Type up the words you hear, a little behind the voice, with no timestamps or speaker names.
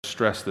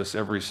stress this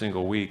every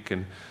single week,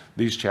 and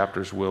these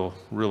chapters will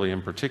really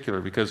in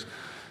particular, because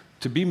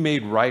to be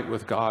made right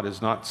with God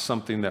is not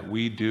something that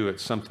we do,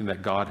 it's something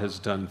that God has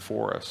done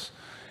for us.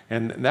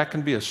 And that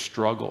can be a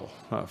struggle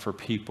for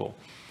people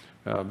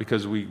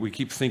because we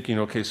keep thinking,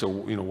 okay, so,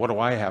 what do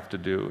I have to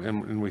do?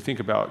 And we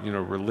think about,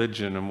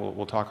 religion, and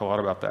we'll talk a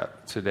lot about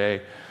that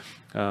today.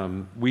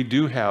 We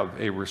do have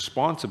a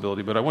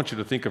responsibility, but I want you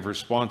to think of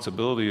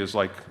responsibility as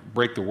like,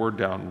 break the word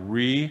down,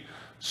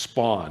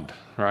 respond,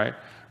 right?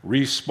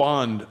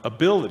 Respond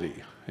ability.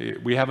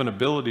 We have an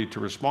ability to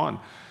respond,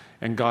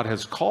 and God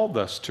has called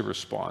us to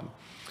respond.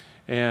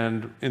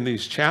 And in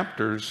these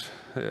chapters,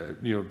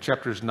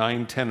 chapters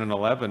 9, 10, and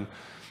 11,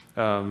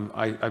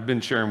 I've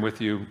been sharing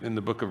with you in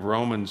the book of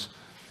Romans.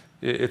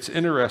 It's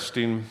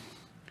interesting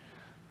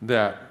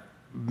that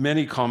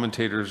many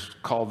commentators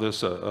call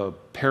this a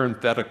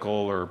parenthetical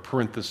or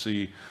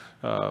parenthesis,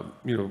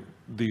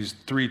 these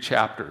 3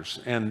 chapters.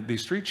 And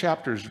these 3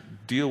 chapters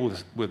deal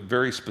with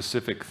very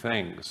specific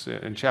things.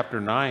 In chapter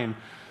 9,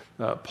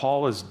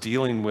 Paul is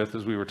dealing with,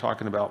 as we were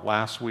talking about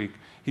last week,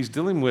 he's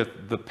dealing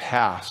with the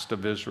past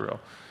of Israel.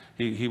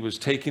 He was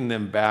taking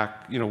them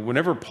back.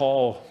 Whenever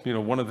Paul,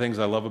 one of the things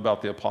I love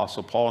about the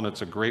Apostle Paul, and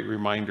it's a great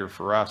reminder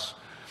for us,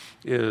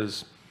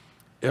 is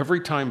every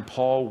time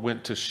Paul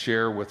went to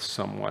share with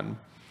someone,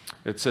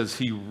 it says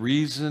he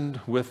reasoned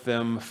with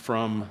them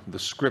from the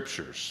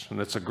scriptures.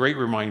 And it's a great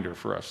reminder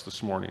for us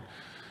this morning.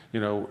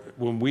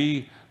 When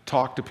we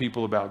talk to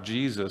people about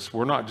Jesus,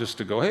 we're not just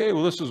to go, hey,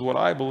 well, this is what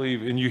I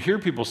believe. And you hear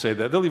people say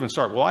that. They'll even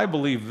start, well, I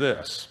believe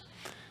this.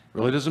 It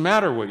really doesn't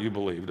matter what you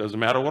believe. It doesn't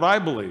matter what I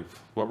believe.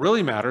 What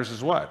really matters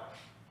is what?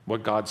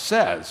 What God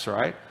says,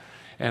 right?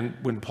 And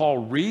when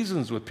Paul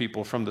reasons with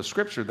people from the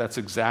scripture, that's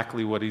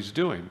exactly what he's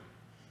doing,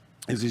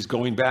 is he's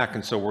going back.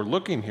 And so we're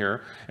looking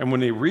here, and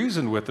when they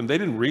reasoned with them, they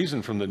didn't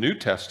reason from the New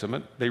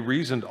Testament. They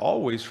reasoned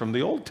always from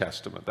the Old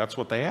Testament. That's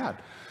what they had.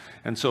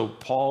 And so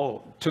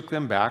Paul took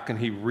them back and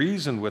he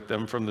reasoned with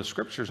them from the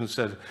scriptures and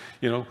said,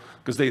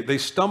 because they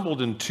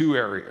stumbled in 2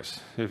 areas,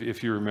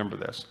 if you remember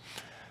this.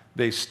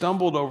 They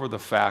stumbled over the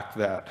fact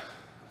that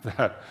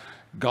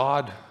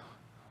God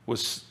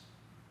was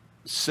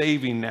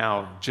saving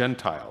now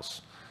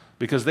Gentiles,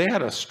 because they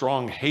had a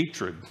strong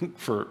hatred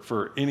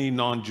for any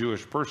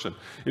non-Jewish person.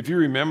 If you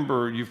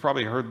remember, you've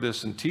probably heard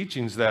this in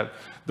teachings, that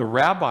the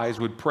rabbis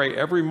would pray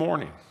every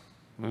morning.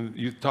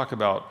 You talk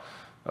about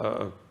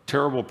a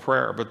terrible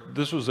prayer, but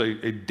this was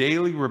a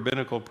daily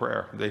rabbinical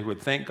prayer. They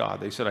would thank God.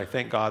 They said, I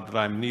thank God that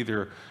I'm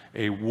neither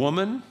a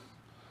woman,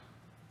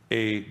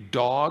 a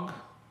dog,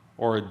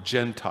 or a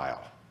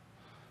Gentile.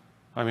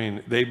 I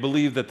mean, they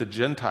believed that the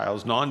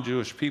Gentiles,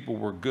 non-Jewish people,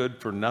 were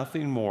good for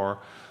nothing more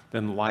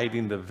than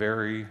lighting the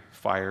very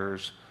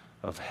fires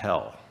of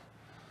hell.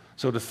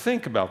 So to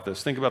think about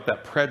this, think about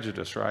that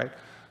prejudice, right?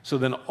 So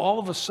then all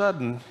of a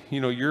sudden,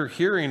 you're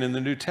hearing in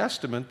the New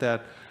Testament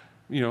that,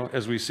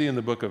 as we see in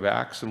the book of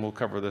Acts, and we'll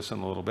cover this in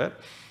a little bit,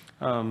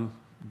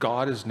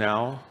 God is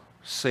now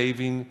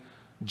saving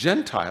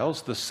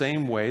Gentiles the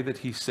same way that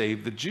he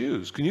saved the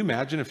Jews. Can you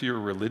imagine if you're a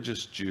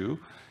religious Jew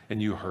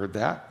and you heard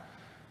that?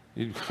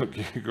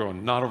 You're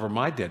going, not over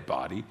my dead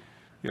body,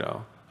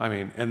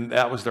 and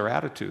that was their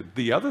attitude.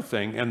 The other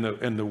thing, and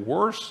the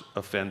worst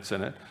offense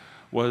in it,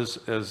 was,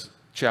 as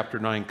chapter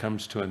 9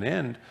 comes to an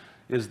end,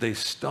 is they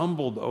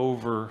stumbled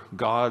over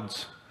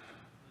God's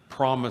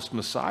promised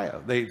Messiah.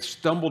 They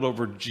stumbled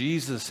over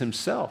Jesus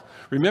himself.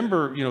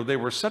 Remember, they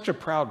were such a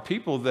proud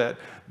people that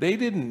they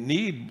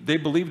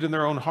believed in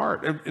their own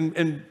heart.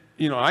 And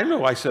I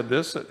know I said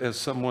this as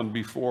someone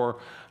before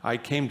I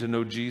came to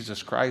know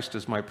Jesus Christ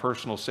as my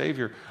personal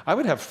Savior. I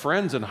would have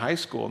friends in high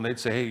school, and they'd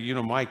say, hey,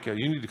 Mike,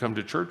 you need to come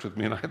to church with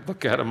me. And I'd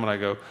look at them and I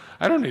go,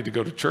 I don't need to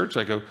go to church.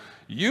 I go,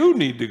 you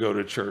need to go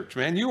to church,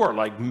 man. You are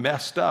like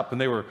messed up.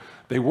 And they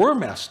were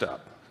messed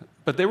up,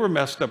 but they were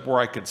messed up where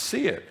I could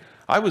see it.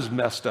 I was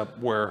messed up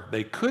where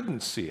they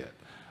couldn't see it.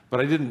 But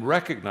I didn't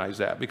recognize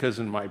that, because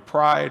in my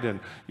pride and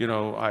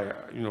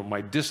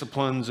my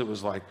disciplines, it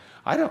was like,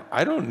 I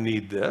don't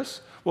need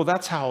this. Well,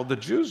 that's how the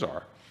Jews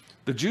are.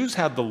 The Jews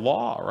had the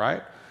law,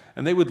 right?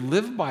 And they would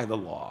live by the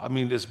law. I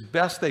mean, as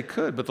best they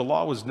could, but the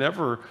law was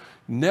never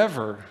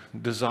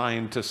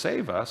designed to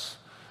save us.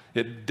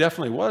 It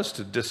definitely was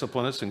to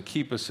discipline us and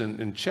keep us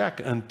in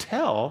check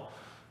until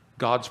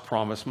God's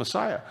promised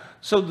Messiah.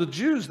 So the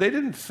Jews, they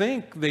didn't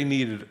think they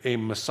needed a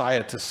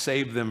Messiah to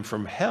save them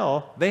from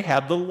hell. They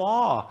had the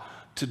law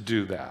to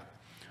do that.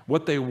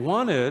 What they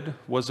wanted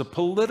was a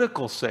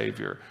political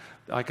savior.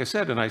 Like I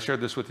said, and I shared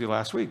this with you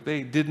last week,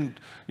 they didn't,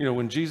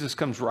 when Jesus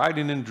comes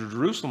riding into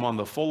Jerusalem on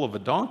the foal of a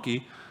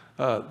donkey,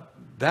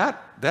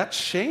 that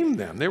shamed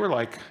them. They were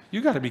like,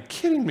 you got to be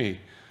kidding me.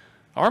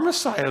 Our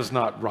Messiah's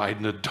not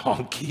riding a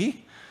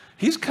donkey.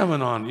 He's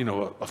coming on,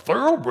 a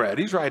thoroughbred.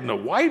 He's riding a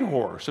white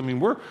horse. I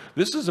mean,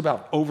 this is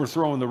about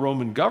overthrowing the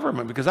Roman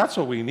government, because that's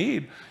what we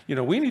need.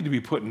 We need to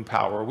be put in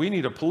power. We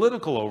need a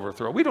political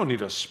overthrow. We don't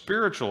need a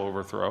spiritual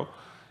overthrow.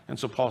 And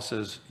so Paul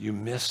says, you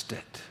missed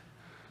it.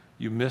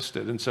 you missed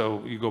it. And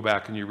so you go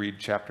back and you read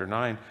chapter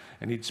 9,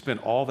 and he'd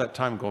spent all that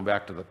time going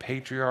back to the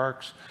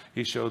patriarchs.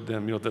 He showed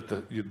them, that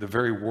the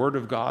very word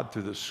of God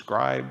through the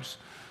scribes,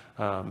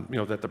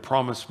 that the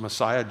promised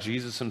Messiah,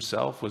 Jesus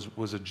himself,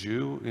 was a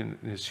Jew in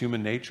his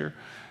human nature,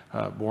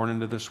 born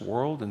into this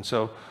world. And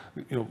so,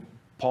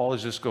 Paul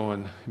is just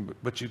going,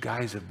 but you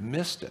guys have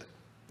missed it.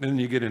 And then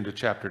you get into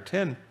chapter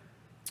 10,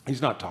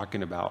 he's not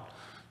talking about,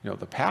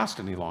 the past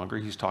any longer.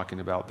 He's talking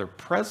about their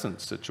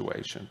present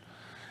situation.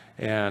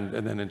 And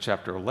then in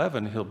chapter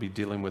 11, he'll be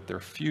dealing with their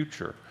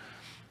future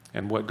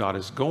and what God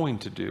is going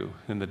to do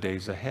in the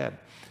days ahead.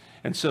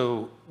 And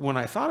so when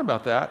I thought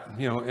about that,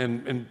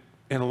 and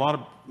a lot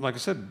of, like I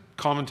said,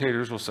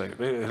 commentators will say,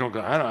 I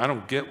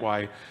don't get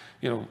why,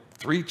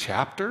 3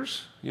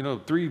 chapters,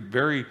 3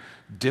 very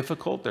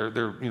difficult.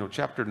 They're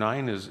chapter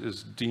 9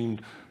 is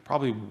deemed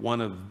probably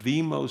one of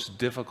the most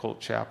difficult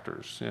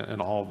chapters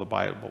in all of the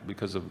Bible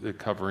because of it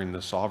covering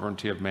the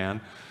sovereignty of man,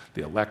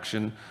 the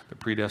election, the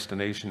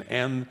predestination,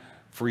 and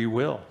free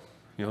will.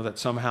 That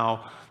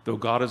somehow, though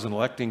God is an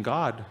electing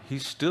God, he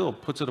still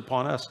puts it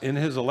upon us in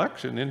his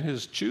election, in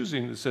his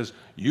choosing. It says,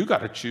 you got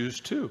to choose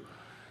too.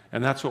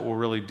 And that's what we'll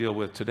really deal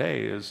with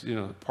today is,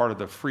 part of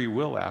the free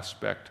will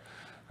aspect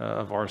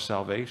of our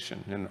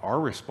salvation and our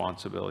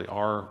responsibility,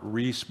 our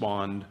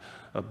respond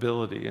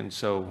ability. And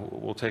so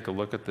we'll take a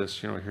look at this,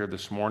 here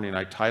this morning.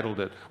 I titled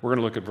it, we're going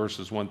to look at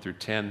verses 1 through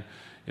 10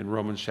 in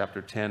Romans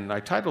chapter 10. And I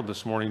titled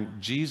this morning,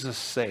 Jesus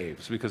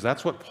Saves, because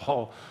that's what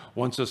Paul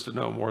wants us to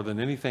know more than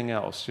anything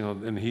else,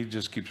 and he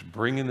just keeps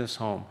bringing this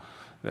home,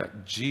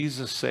 that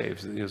Jesus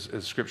saves.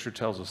 As Scripture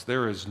tells us,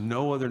 there is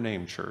no other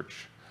name,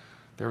 church.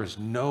 There is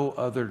no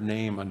other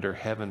name under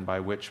heaven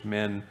by which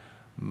men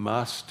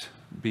must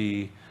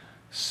be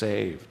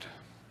saved.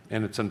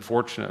 And it's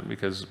unfortunate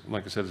because,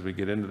 like I said, as we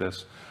get into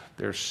this,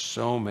 there's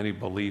so many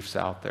beliefs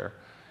out there.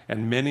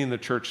 And many in the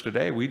church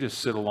today, we just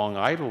sit along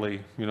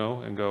idly,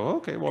 and go,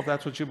 okay, well, if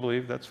that's what you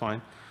believe, that's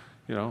fine,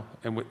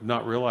 and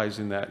not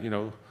realizing that,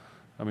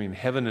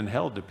 heaven and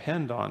hell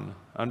depend on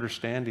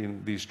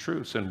understanding these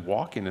truths and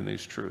walking in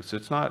these truths.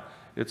 It's not,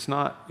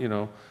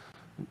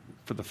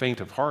 for the faint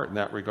of heart in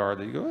that regard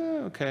that you go,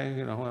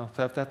 okay, well,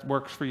 if that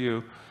works for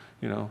you,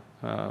 no,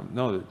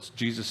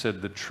 Jesus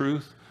said, the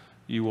truth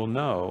you will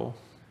know,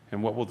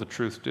 and what will the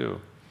truth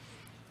do?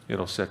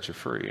 It'll set you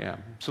free. Yeah.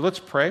 So let's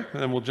pray,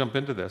 and then we'll jump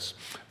into this.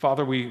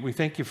 Father, we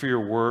thank you for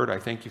your word. I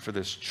thank you for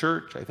this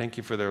church. I thank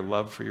you for their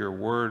love for your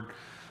word.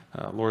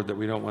 Lord, that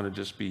we don't want to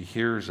just be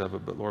hearers of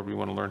it, but Lord, we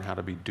want to learn how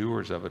to be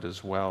doers of it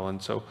as well.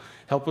 And so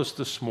help us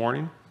this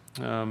morning.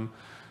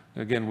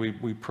 Again,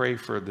 we pray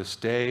for this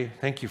day.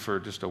 Thank you for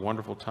just a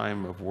wonderful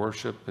time of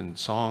worship and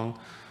song.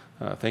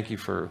 Thank you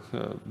for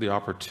the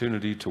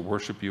opportunity to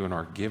worship you in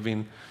our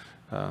giving,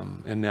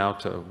 and now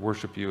to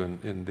worship you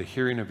in the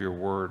hearing of your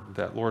word,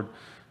 that, Lord,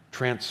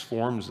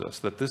 transforms us,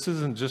 that this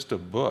isn't just a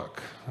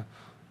book.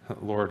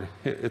 Lord,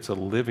 it's a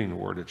living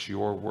word. It's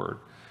your word.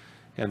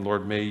 And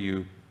Lord, may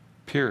you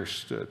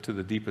pierce to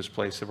the deepest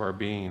place of our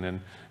being.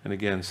 And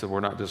again, so we're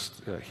not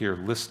just here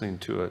listening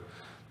to it,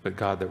 but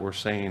God, that we're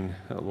saying,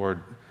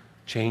 Lord,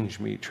 change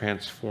me,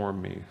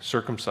 transform me,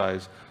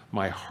 circumcise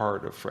my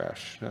heart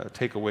afresh,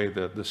 take away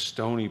the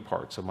stony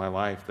parts of my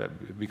life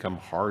that become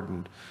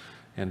hardened.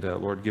 And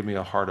Lord, give me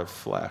a heart of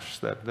flesh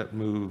that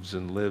moves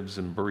and lives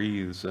and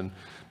breathes and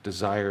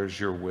desires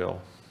your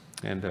will.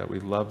 And we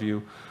love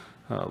you.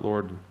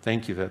 Lord,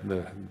 thank you that in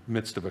the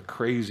midst of a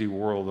crazy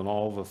world and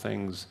all the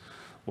things,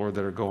 Lord,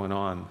 that are going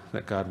on,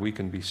 that God, we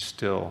can be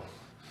still.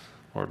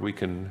 Lord, we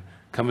can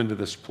come into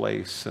this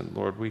place, and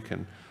Lord, we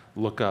can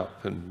look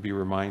up and be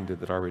reminded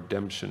that our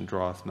redemption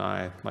draweth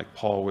nigh, like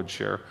Paul would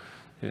share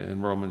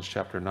in Romans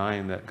chapter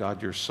 9, that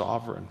God, you're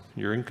sovereign,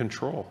 you're in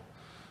control.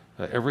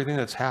 Everything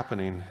that's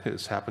happening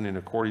is happening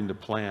according to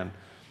plan.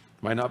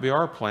 Might not be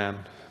our plan,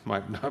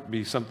 might not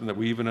be something that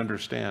we even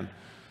understand,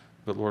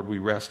 but Lord, we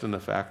rest in the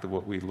fact of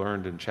what we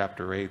learned in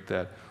chapter 8,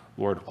 that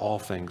Lord, all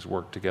things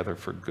work together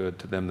for good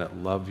to them that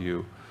love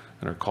you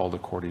and are called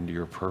according to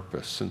your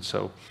purpose. And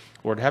so,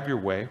 Lord, have your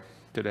way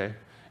today.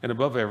 And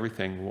above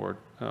everything, Lord,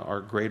 our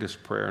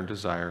greatest prayer and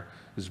desire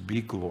is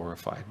be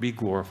glorified. Be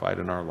glorified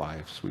in our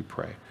lives, we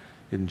pray.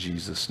 In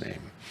Jesus'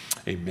 name,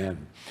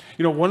 amen.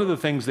 One of the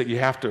things that you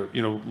have to,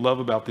 love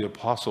about the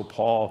Apostle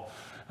Paul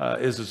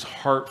is his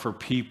heart for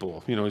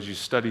people, as you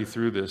study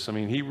through this.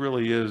 He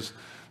really is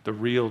the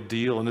real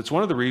deal. And it's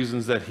one of the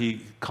reasons that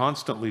he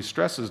constantly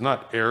stresses,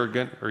 not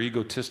arrogant or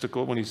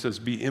egotistical, when he says,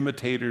 be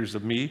imitators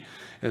of me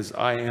as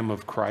I am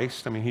of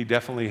Christ. He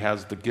definitely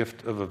has the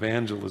gift of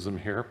evangelism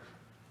here.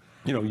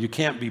 You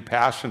can't be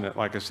passionate,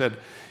 like I said,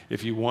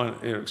 if you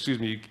want, if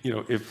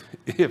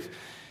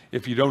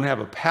you don't have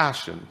a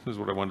passion, is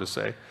what I wanted to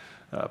say,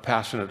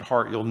 passionate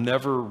heart, you'll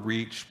never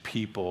reach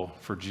people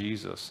for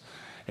Jesus.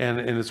 And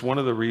it's one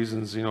of the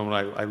reasons, when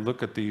I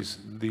look at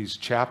these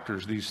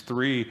chapters, these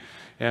 3,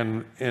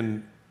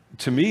 and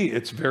to me,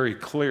 it's very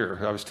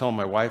clear. I was telling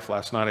my wife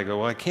last night, I go,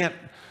 well, I can't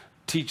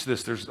teach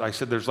this. I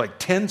said there's like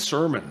 10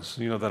 sermons,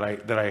 that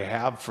I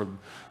have for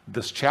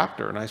this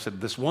chapter. And I said,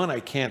 this one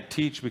I can't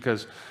teach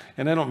because,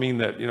 and I don't mean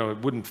that, it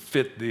wouldn't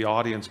fit the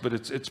audience, but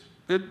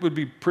it would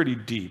be pretty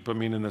deep. I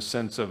mean, in the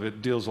sense of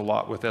it deals a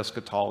lot with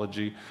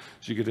eschatology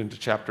as you get into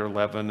chapter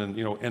 11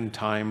 and, end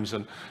times.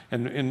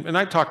 And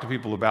I talk to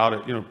people about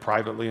it,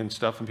 privately and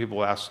stuff. And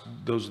people ask,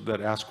 those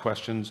that ask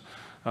questions,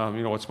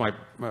 what's my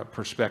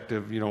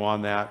perspective,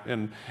 on that.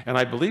 And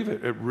I believe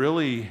it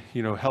really,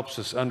 helps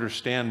us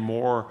understand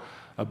more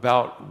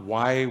about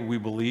why we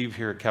believe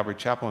here at Calvary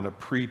Chapel in a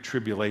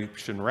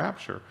pre-tribulation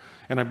rapture.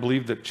 And I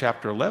believe that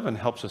chapter 11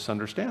 helps us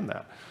understand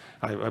that.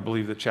 I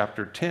believe that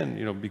chapter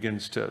 10,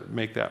 begins to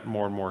make that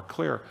more and more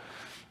clear.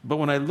 But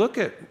when I look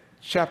at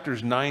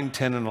chapters 9,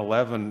 10, and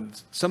 11,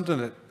 something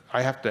that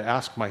I have to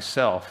ask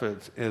myself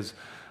is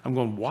I'm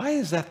going, why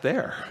is that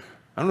there?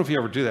 I don't know if you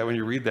ever do that. When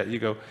you read that, you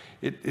go,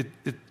 and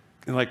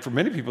like for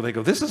many people, they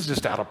go, this is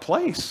just out of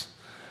place.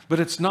 But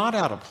it's not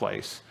out of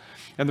place.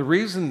 And the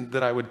reason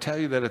that I would tell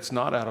you that it's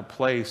not out of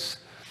place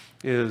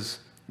is,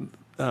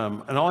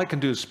 and all I can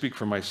do is speak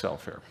for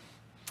myself here.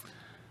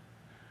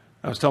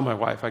 I was telling my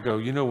wife, I go,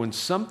 when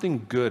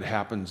something good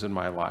happens in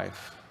my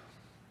life,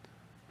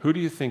 who do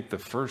you think the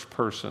first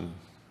person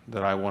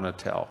that I want to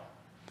tell?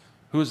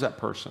 Who is that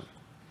person?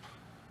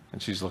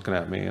 And she's looking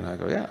at me, and I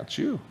go, yeah, it's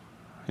you.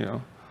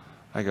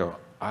 I go,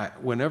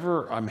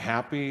 whenever I'm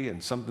happy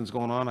and something's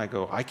going on, I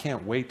go, I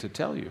can't wait to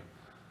tell you.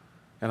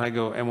 And I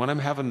go, and when I'm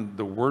having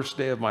the worst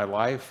day of my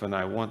life and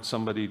I want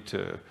somebody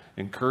to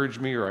encourage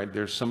me, or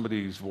there's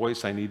somebody's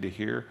voice I need to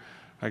hear,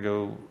 I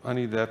go,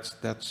 honey,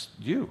 that's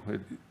you,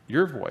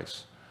 your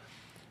voice.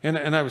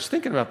 And I was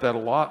thinking about that a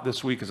lot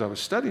this week as I was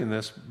studying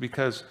this,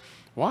 because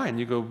why? And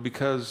you go,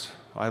 because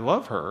I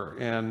love her,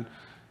 and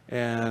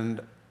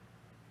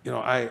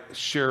I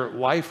share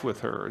life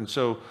with her. And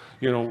so,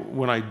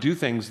 when I do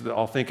things,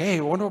 I'll think, hey,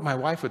 I wonder what my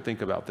wife would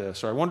think about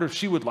this, or I wonder if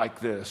she would like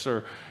this,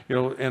 or,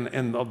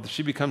 and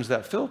she becomes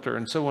that filter.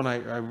 And so when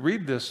I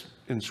read this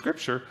in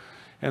Scripture,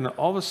 and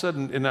all of a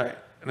sudden, and I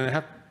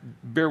have,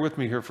 bear with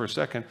me here for a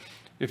second,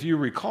 if you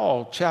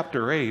recall,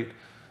 chapter 8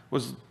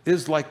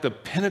 is like the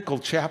pinnacle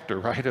chapter,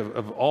 right,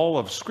 of all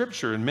of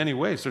Scripture in many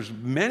ways. There's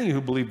many who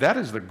believe that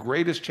is the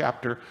greatest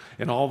chapter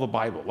in all the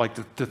Bible. Like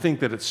to think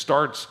that it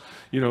starts,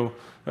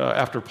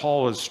 after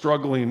Paul is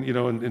struggling,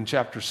 in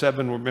chapter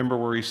 7, remember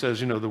where he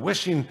says, the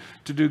wishing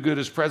to do good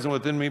is present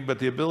within me, but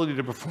the ability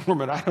to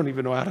perform it, I don't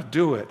even know how to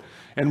do it.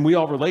 And we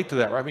all relate to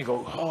that, right? We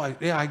go,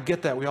 I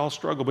get that. We all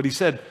struggle. But he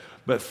said,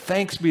 but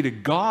thanks be to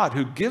God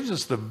who gives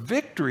us the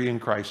victory in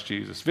Christ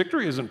Jesus.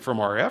 Victory isn't from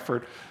our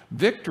effort.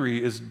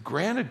 Victory is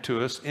granted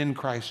to us in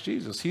Christ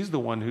Jesus. He's the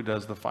one who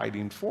does the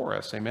fighting for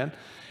us. Amen?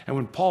 And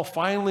when Paul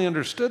finally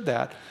understood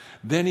that,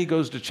 then he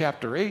goes to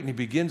chapter 8 and he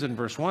begins in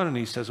verse 1 and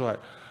he says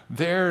what?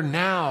 There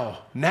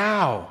now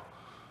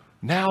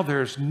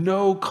there's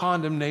no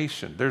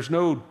condemnation. There's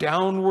no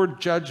downward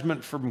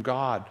judgment from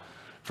God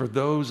for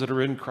those that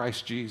are in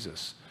Christ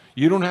Jesus.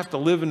 You don't have to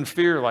live in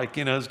fear like,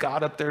 is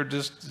God up there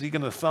is he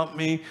going to thump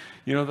me,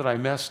 that I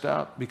messed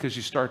up? Because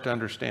you start to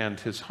understand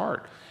his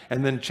heart.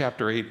 And then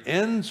chapter 8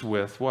 ends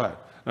with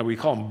what? Now we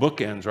call them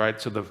bookends,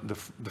 right? So the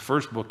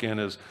first bookend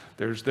is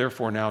there's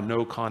therefore now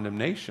no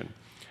condemnation.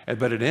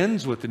 But it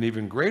ends with an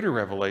even greater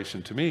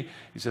revelation to me.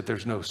 He said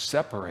there's no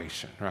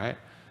separation, right?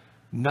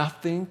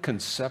 Nothing can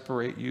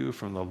separate you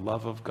from the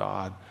love of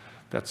God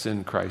that's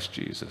in Christ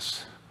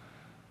Jesus.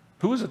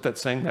 Who is it that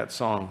sang that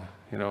song?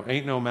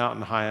 Ain't no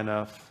mountain high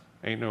enough,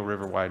 ain't no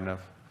river wide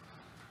enough.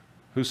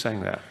 Who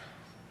sang that?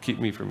 Keep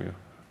me from you.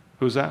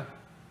 Who's that?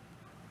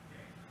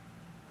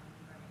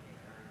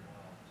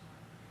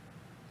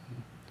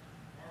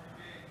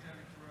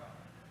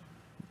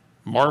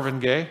 Marvin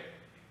Gaye?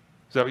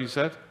 Is that what you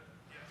said?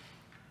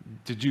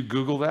 Did you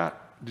Google that?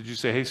 Did you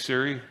say, hey,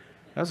 Siri?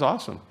 That's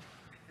awesome.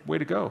 Way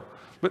to go.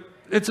 But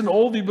it's an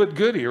oldie but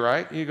goodie,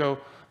 right? You go,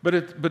 but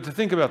to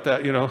think about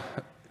that,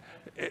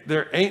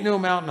 there ain't no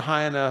mountain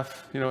high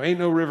enough, ain't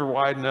no river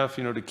wide enough,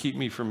 to keep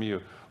me from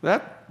you.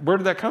 Where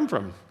did that come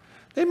from?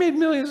 They made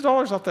millions of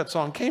dollars off that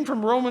song. It came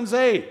from Romans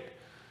 8.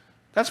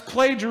 That's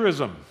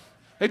plagiarism.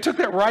 They took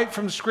that right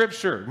from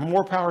Scripture.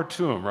 More power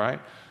to them, right?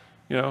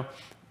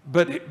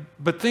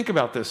 But think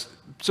about this.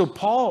 So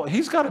Paul,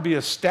 he's got to be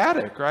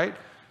ecstatic, right?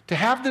 To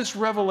have this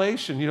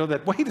revelation,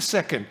 that, wait a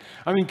second.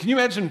 I mean, can you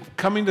imagine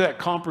coming to that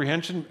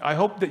comprehension? I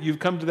hope that you've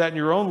come to that in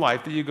your own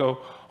life, that you go,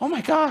 oh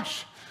my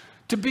gosh,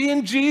 to be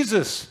in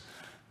Jesus,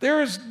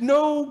 there is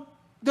no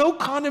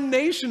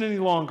condemnation any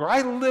longer.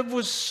 I lived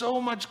with so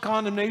much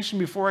condemnation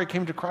before I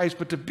came to Christ,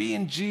 but to be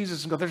in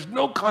Jesus and go, there's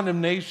no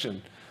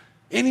condemnation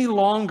any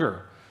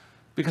longer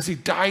because he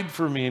died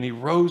for me and he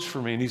rose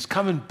for me and he's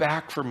coming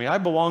back for me. I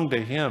belong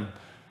to him,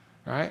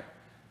 right?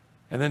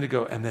 And then to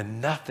go, and then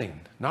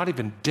nothing, not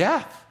even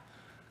death.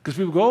 Because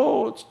people go,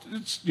 oh,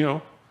 it's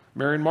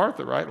Mary and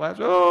Martha, right?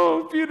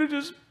 Oh, if you'd have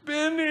just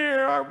been here,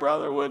 our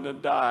brother wouldn't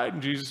have died.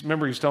 And Jesus,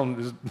 remember, he's telling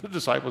his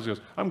disciples, he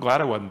goes, I'm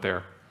glad I wasn't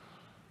there.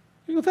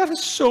 You go, that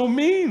is so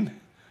mean.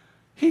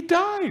 He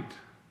died.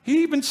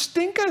 He even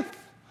stinketh.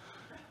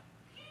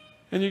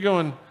 And you're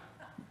going,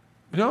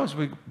 No,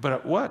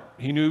 but what?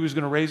 He knew he was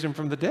going to raise him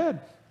from the dead.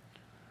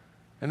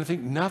 And I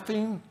think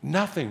nothing,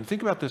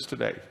 think about this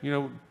today.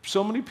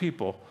 So many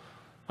people,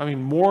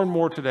 more and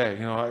more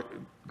today. I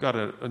got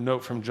a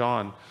note from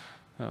John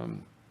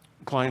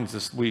Klein's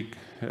this week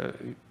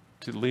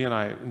to Lee and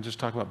I, and just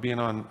talking about being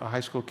on a high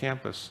school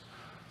campus,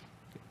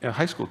 and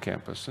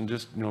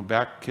just,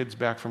 kids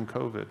back from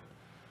COVID.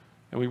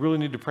 And we really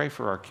need to pray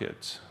for our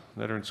kids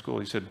that are in school.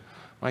 He said,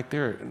 Mike,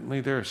 Lee,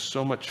 there is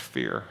so much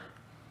fear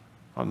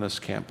on this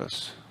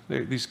campus.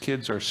 These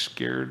kids are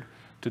scared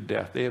to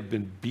death. They have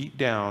been beat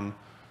down,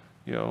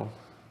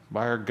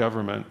 by our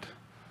government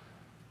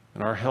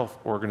and our health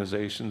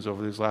organizations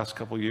over these last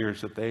couple of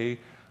years, that they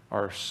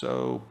are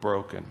so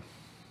broken.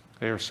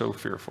 They are so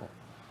fearful.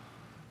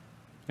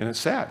 And it's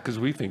sad because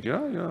we think,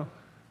 and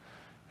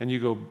you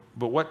go,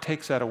 but what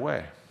takes that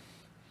away?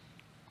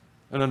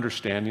 An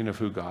understanding of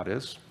who God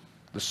is,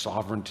 the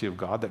sovereignty of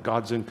God, that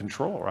God's in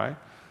control, right?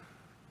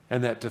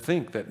 And that to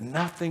think that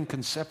nothing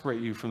can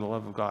separate you from the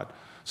love of God.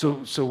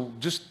 So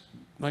just,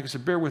 like I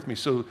said, bear with me.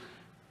 So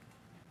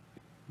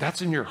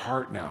that's in your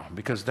heart now,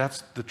 because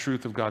that's the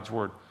truth of God's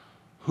word.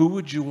 Who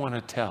would you want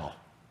to tell?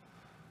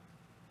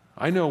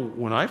 I know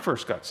when I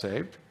first got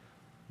saved,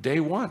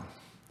 day one,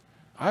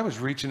 I was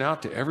reaching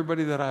out to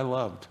everybody that I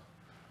loved,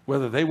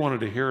 whether they wanted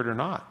to hear it or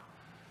not,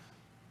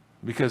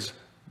 because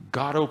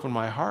God opened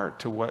my heart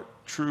to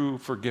what true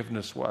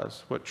forgiveness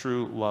was, what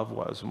true love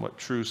was, and what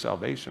true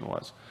salvation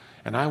was.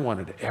 And I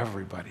wanted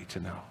everybody to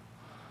know.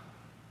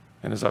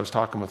 And as I was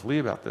talking with Lee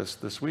about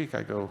this week,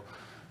 I go,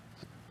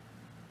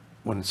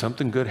 when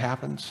something good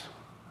happens,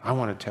 I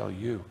want to tell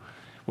you.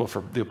 Well,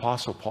 for the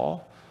Apostle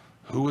Paul,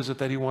 who was it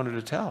that he wanted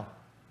to tell?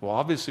 Well,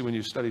 obviously, when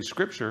you study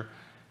Scripture,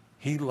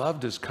 he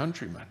loved his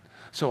countrymen.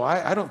 So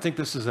I don't think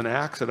this is an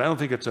accident. I don't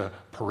think it's a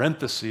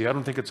parenthesis. I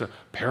don't think it's a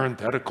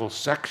parenthetical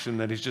section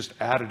that he's just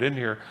added in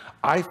here.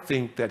 I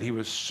think that he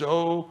was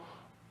so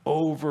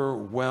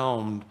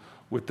overwhelmed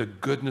with the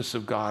goodness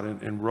of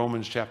God in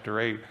Romans chapter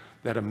 8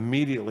 that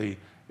immediately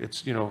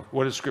it's,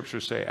 what does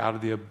Scripture say? Out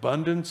of the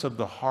abundance of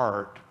the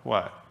heart,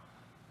 what?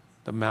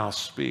 The mouth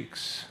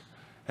speaks.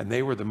 And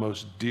they were the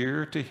most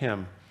dear to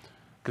him,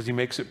 because he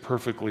makes it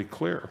perfectly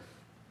clear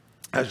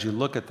as you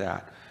look at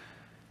that.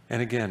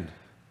 And again,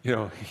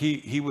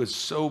 he was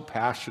so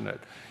passionate.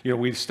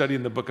 We study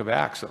in the book of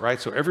Acts, right?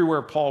 So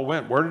everywhere Paul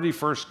went, where did he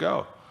first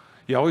go?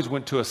 He always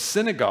went to a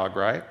synagogue,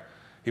 right?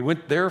 He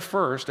went there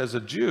first as a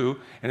Jew,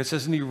 and it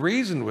says, and he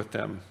reasoned with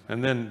them.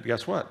 And then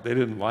guess what? They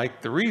didn't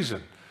like the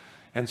reason.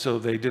 And so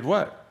they did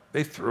what?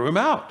 They threw him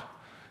out.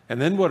 And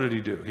then what did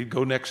he do? He'd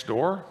go next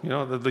door.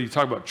 You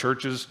talk about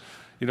churches,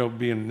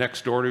 being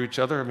next door to each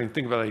other.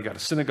 Think about it. You got a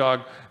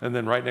synagogue, and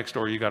then right next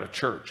door you got a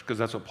church, because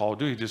that's what Paul would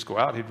do. He'd just go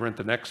out, he'd rent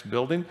the next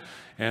building,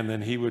 and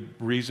then he would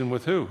reason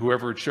with who?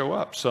 Whoever would show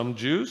up, some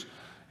Jews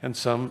and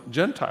some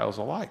Gentiles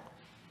alike.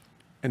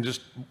 And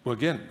just,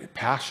 again,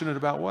 passionate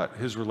about what?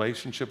 His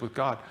relationship with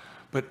God.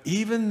 But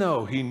even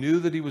though he knew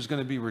that he was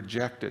going to be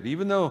rejected,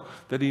 even though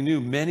that he knew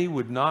many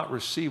would not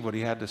receive what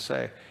he had to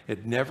say,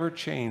 it never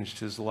changed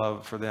his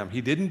love for them.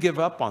 He didn't give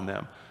up on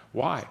them.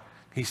 Why?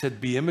 He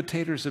said, be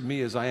imitators of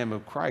me as I am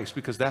of Christ,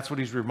 because that's what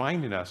he's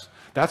reminding us.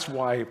 That's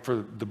why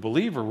for the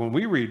believer, when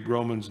we read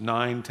Romans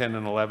 9, 10,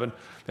 and 11,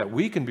 that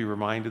we can be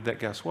reminded that,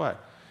 guess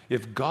what?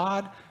 If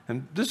God,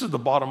 and this is the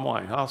bottom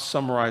line, I'll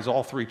summarize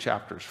all 3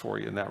 chapters for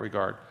you in that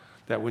regard,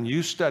 that when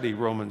you study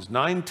Romans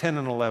 9, 10,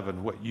 and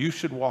 11, what you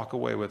should walk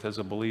away with as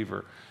a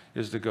believer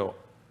is to go,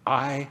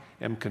 I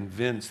am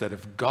convinced that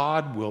if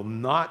God will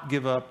not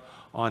give up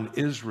on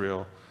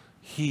Israel,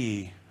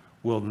 he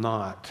will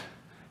not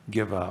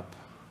give up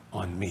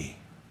on me.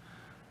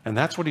 And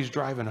that's what he's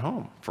driving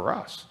home for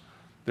us.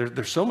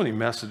 There's so many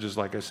messages,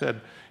 like I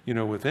said,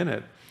 within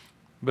it.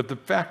 But the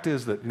fact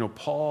is that,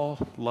 Paul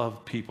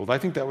loved people. I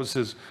think that was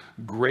his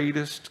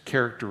greatest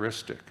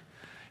characteristic.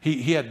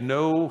 He had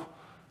no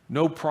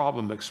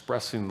problem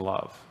expressing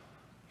love.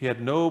 He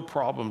had no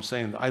problem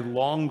saying, I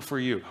long for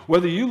you.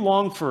 Whether you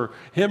long for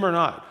him or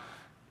not,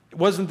 it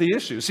wasn't the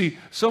issue. See,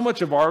 so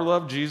much of our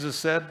love, Jesus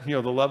said,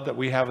 the love that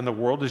we have in the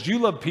world, is you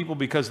love people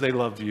because they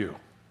love you,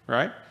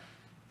 right?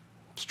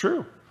 It's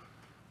true.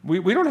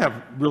 We don't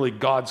have really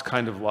God's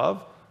kind of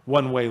love,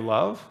 one-way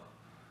love.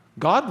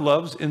 God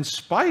loves in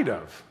spite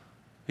of.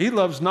 He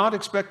loves not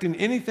expecting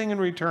anything in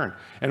return.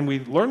 And we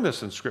learn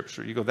this in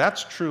Scripture. You go,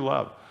 that's true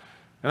love.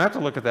 And I have to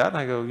look at that and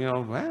I go,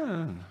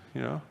 man,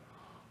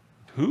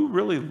 who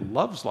really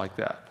loves like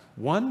that?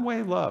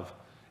 One-way love,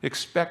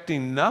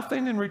 expecting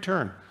nothing in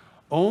return,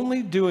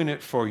 only doing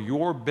it for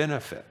your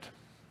benefit.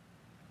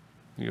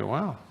 You go,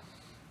 wow.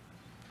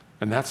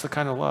 And that's the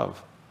kind of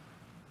love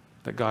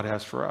that God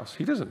has for us.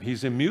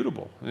 He's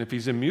immutable. And if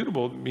he's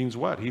immutable, it means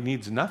what? He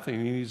needs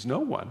nothing. He needs no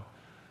one.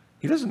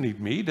 He doesn't need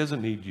me. He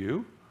doesn't need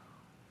you.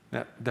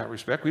 In that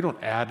respect, we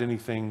don't add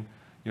anything,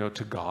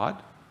 to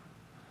God.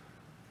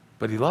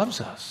 But he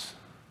loves us.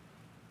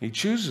 He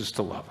chooses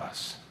to love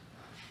us.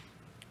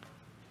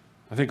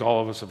 I think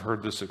all of us have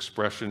heard this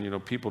expression,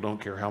 people don't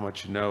care how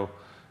much you know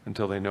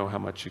until they know how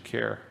much you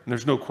care. And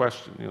there's no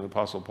question, the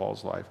Apostle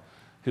Paul's life,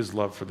 his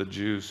love for the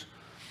Jews.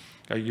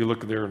 You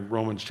look there in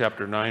Romans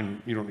chapter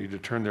 9, you don't need to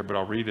turn there, but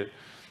I'll read it.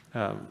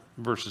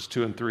 Verses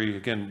 2 and 3,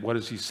 again, what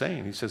is he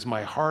saying? He says,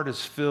 my heart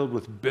is filled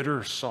with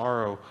bitter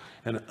sorrow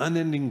and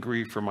unending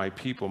grief for my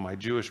people, my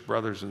Jewish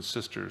brothers and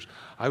sisters.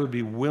 I would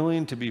be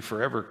willing to be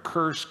forever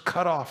cursed,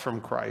 cut off from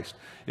Christ,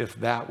 if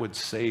that would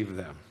save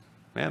them.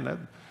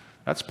 Man,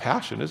 that's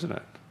passion, isn't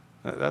it?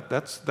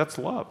 That's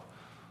love.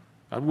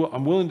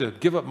 I'm willing to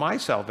give up my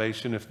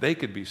salvation if they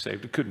could be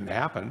saved. It couldn't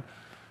happen,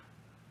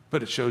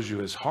 but it shows you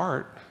his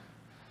heart.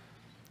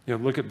 You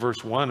know, look at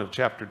verse 1 of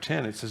chapter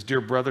 10. It says,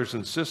 dear brothers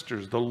and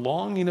sisters, the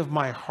longing of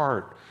my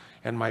heart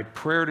and my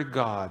prayer to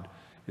God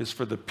is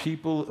for the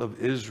people of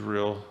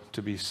Israel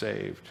to be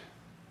saved.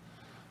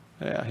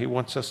 Yeah, he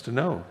wants us to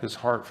know his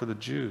heart for the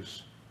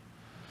Jews.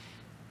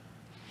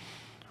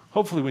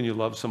 Hopefully when you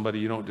love somebody,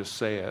 you don't just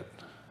say it,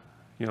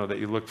 you know, that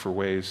you look for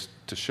ways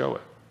to show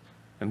it.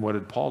 And what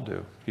did Paul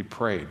do? He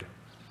prayed.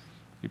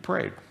 He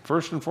prayed.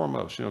 First and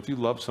foremost, you know, if you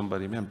love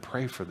somebody, man,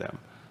 pray for them.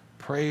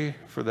 Pray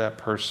for that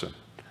person.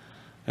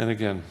 And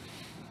again,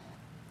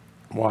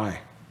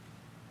 why?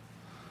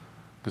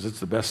 Because it's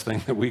the best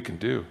thing that we can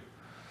do.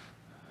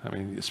 I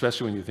mean,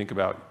 especially when you think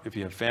about if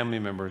you have family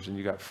members and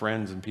you got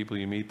friends and people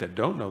you meet that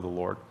don't know the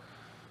Lord,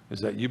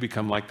 is that you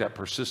become like that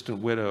persistent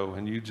widow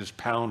and you just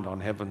pound on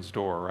heaven's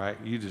door, right?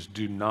 You just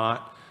do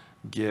not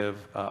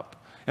give up.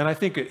 And I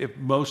think if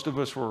most of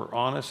us were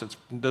honest,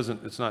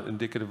 it's not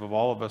indicative of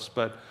all of us,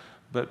 but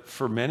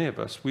for many of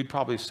us, we'd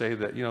probably say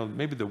that, you know,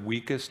 maybe the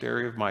weakest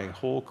area of my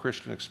whole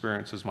Christian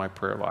experience is my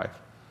prayer life.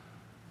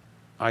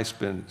 I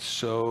spend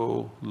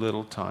so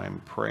little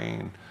time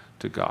praying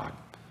to God.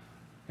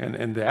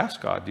 And to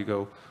ask God, you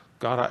go,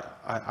 God,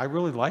 I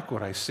really like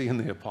what I see in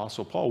the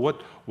Apostle Paul.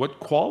 What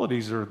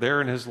qualities are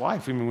there in his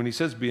life? I mean, when he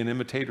says, be an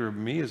imitator of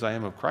me as I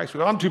am of Christ,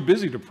 well, I'm too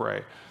busy to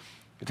pray.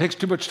 It takes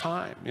too much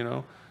time, you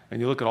know. And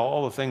you look at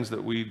all the things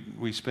that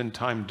we spend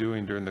time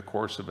doing during the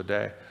course of a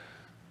day.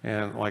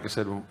 And like I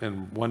said,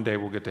 and one day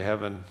we'll get to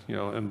heaven, you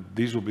know, and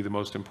these will be the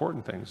most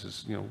important things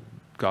is, you know,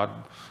 God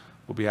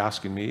will be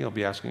asking me, I'll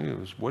be asking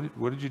you,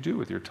 what did you do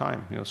with your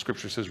time? You know,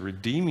 Scripture says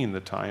redeeming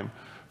the time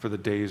for the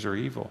days are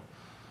evil.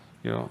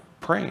 You know,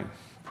 praying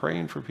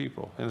for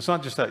people. And it's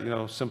not just that, you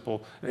know,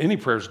 simple, any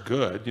prayer is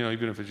good, you know,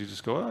 even if you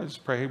just go, I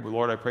just pray, hey,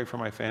 Lord, I pray for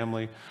my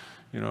family,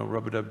 you know,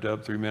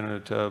 rub-a-dub-dub, 3 men in a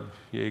tub,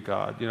 yay,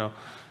 God, you know.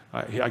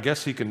 I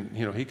guess he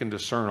can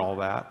discern all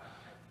that.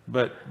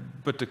 But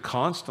to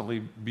constantly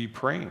be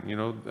praying, you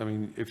know, I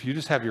mean, if you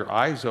just have your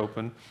eyes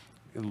open,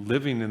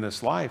 living in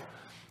this life,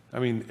 I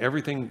mean,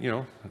 everything, you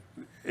know,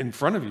 in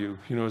front of you,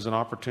 you know, is an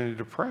opportunity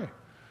to pray.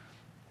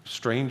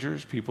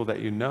 Strangers, people that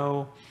you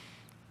know,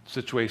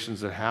 situations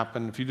that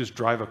happen. If you just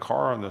drive a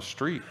car on the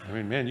street, I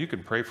mean, man, you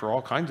can pray for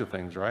all kinds of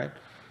things, right?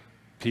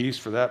 Peace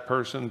for that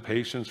person,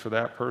 patience for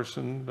that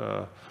person,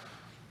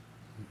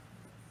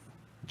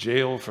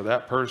 jail for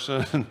that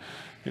person,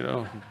 you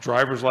know,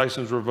 driver's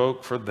license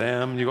revoked for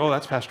them. You go, oh,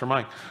 that's Pastor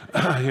Mike.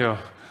 you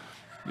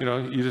know,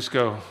 you just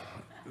go,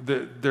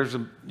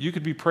 you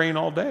could be praying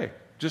all day,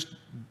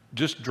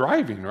 just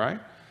driving, right?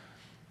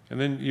 And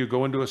then you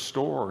go into a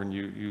store and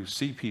you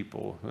see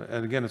people.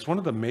 And again, it's one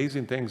of the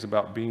amazing things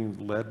about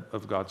being led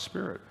of God's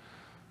Spirit.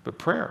 But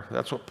prayer,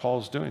 that's what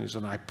Paul's doing. He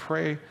said, I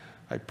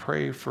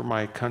pray for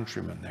my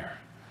countrymen there.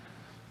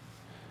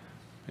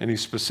 And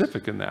he's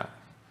specific in that.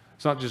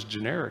 It's not just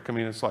generic. I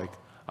mean, it's like,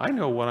 I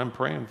know what I'm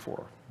praying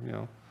for, you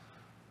know.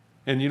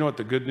 And you know what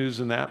the good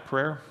news in that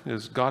prayer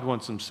is? God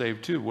wants them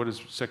saved too. What does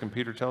 2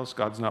 Peter tell us?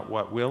 God's not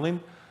what?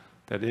 Willing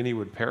that any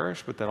would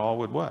perish, but that all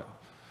would what?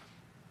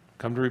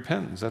 Come to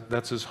repentance.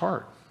 That's his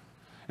heart.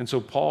 And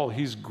so Paul,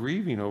 he's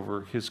grieving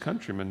over his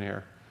countrymen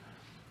here.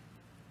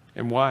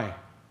 And why?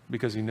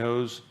 Because he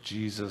knows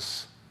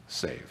Jesus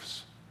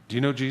saves. Do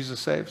you know Jesus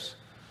saves?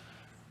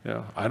 You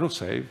know, I don't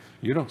save,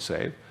 you don't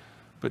save,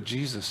 but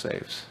Jesus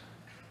saves.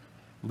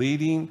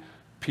 Leading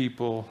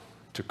people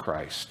to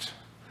Christ.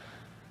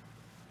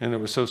 And it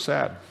was so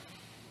sad.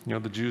 You know,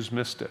 the Jews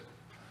missed it.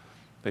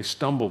 They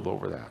stumbled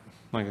over that.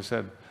 Like I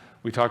said,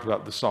 we talked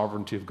about the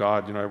sovereignty of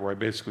God, you know, where I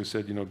basically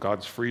said, you know,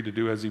 God's free to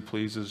do as he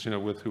pleases, you know,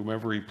 with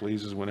whomever he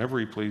pleases, whenever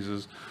he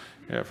pleases,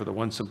 for the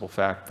one simple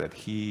fact that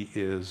he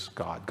is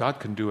God. God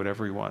can do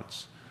whatever he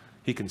wants.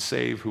 He can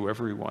save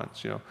whoever he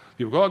wants, you know.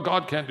 People go, oh,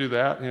 God can't do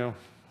that, you know.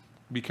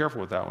 Be careful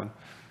with that one,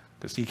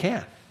 because he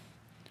can.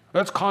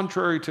 That's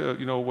contrary to,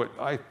 you know, what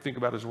I think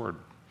about his word.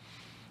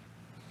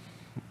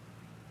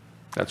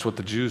 That's what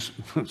the Jews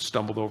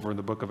stumbled over in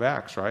the book of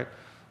Acts, right?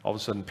 All of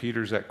a sudden,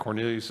 Peter's at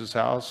Cornelius'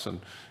 house,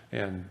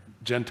 and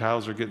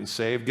Gentiles are getting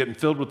saved, getting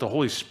filled with the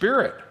Holy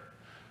Spirit,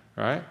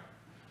 right?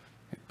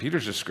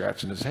 Peter's just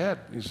scratching his head.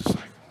 He's just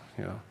like,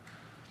 you know,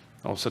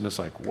 all of a sudden it's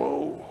like,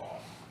 whoa,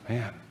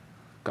 man,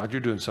 God,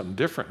 you're doing something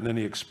different. And then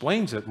he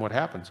explains it, and what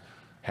happens?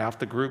 Half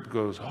the group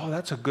goes, oh,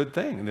 that's a good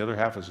thing. And the other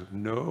half is,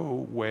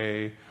 no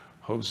way,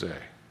 Jose.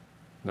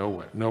 No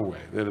way, no way.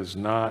 That is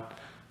not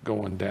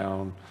going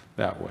down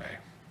that way.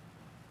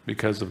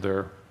 Because of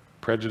their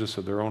prejudice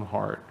of their own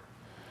heart.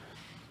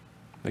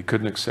 They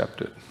couldn't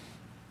accept it.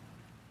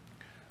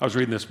 I was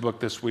reading this book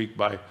this week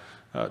by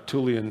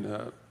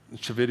Tullian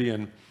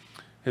Chavidian,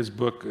 his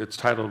book. It's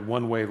titled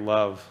One Way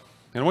Love.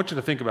 And I want you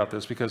to think about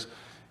this, because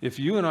if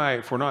you and I,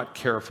 if we're not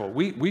careful,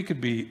 we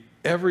could be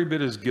every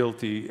bit as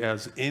guilty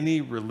as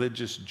any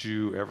religious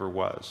Jew ever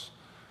was.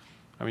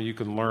 I mean, you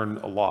can learn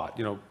a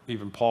lot.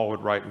 Even Paul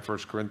would write in 1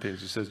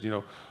 Corinthians, he says,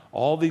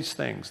 all these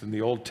things in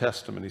the Old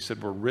Testament, he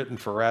said, were written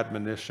for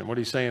admonition. What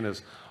he's saying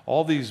is,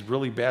 all these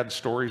really bad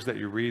stories that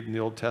you read in the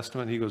Old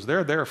Testament, he goes,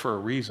 they're there for a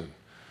reason,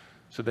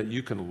 so that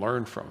you can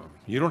learn from them.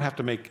 You don't have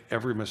to make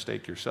every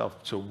mistake yourself.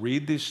 So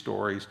read these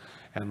stories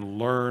and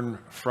learn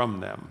from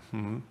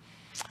them.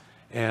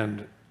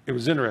 And it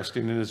was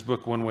interesting, in his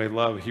book, One Way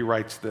Love, he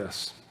writes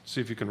this.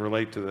 See if you can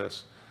relate to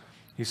this.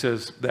 He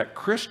says that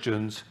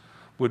Christians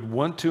would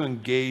want to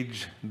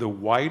engage the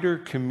wider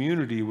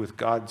community with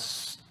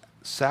God's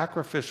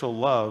sacrificial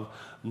love,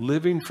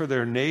 living for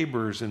their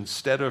neighbors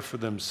instead of for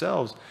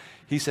themselves.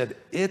 He said,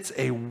 it's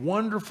a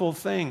wonderful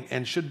thing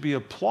and should be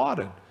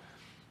applauded.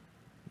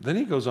 Then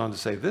he goes on to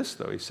say this,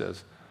 though. He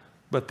says,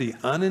 but the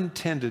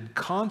unintended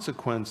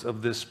consequence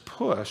of this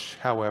push,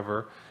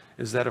 however,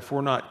 is that if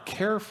we're not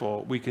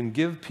careful, we can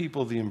give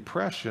people the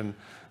impression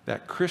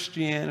that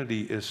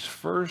Christianity is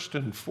first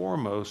and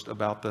foremost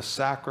about the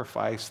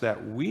sacrifice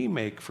that we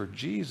make for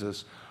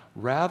Jesus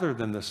rather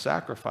than the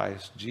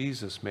sacrifice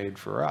Jesus made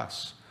for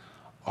us.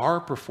 Our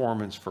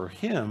performance for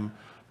him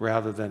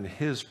rather than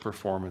his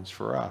performance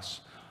for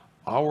us.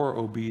 Our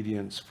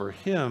obedience for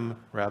him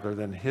rather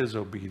than his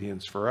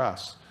obedience for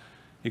us.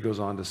 He goes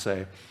on to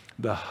say,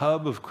 the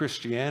hub of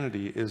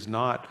Christianity is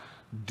not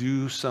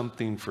do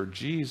something for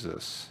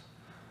Jesus.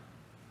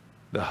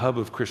 The hub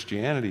of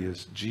Christianity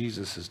is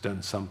Jesus has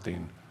done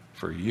something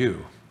for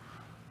you.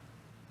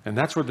 And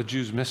that's where the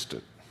Jews missed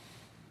it.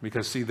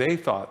 Because, see, they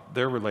thought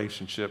their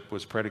relationship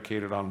was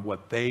predicated on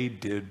what they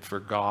did for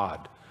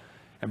God.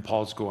 And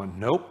Paul's going,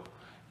 nope,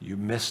 you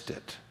missed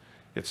it.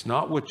 It's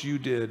not what you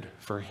did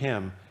for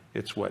him,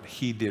 it's what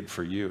he did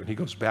for you. And he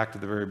goes back to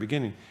the very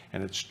beginning,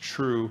 and it's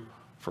true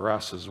for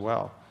us as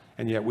well.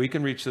 And yet we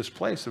can reach this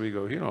place that we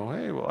go,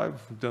 hey, well,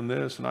 I've done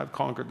this, and I've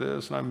conquered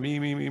this, and I'm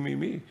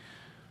me.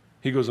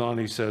 He goes on,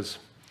 he says,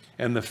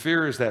 and the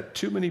fear is that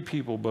too many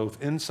people,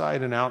 both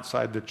inside and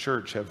outside the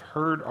church, have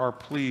heard our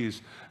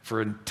pleas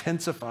for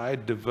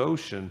intensified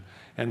devotion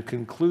and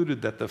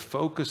concluded that the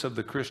focus of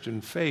the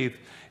Christian faith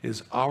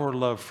is our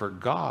love for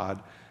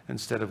God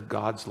instead of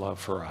God's love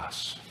for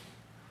us.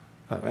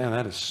 Man,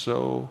 that is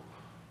so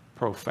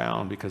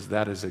profound, because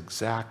that is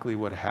exactly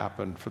what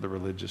happened for the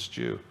religious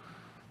Jew.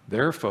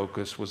 Their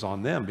focus was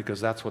on them,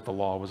 because that's what the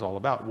law was all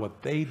about,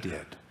 what they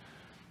did.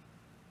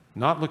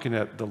 Not looking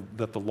at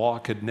that the law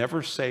could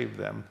never save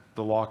them.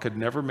 The law could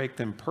never make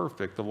them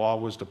perfect. The law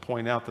was to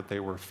point out that they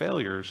were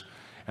failures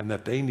and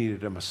that they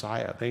needed a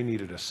Messiah. They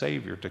needed a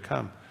Savior to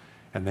come.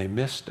 And they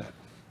missed it.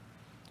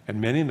 And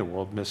many in the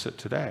world miss it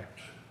today.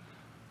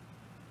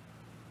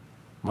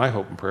 My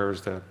hope and prayer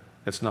is that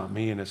it's not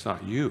me and it's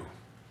not you.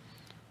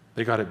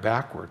 They got it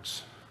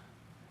backwards.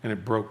 And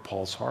it broke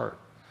Paul's heart.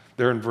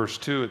 There in verse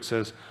 2 it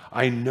says,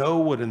 I know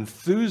what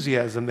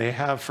enthusiasm they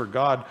have for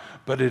God,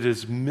 but it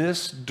is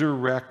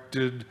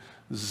misdirected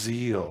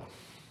zeal.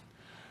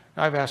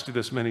 I've asked you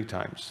this many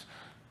times.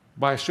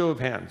 By a show of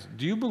hands,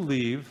 do you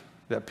believe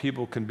that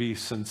people can be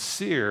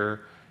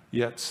sincere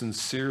yet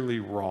sincerely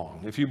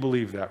wrong? If you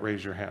believe that,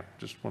 raise your hand.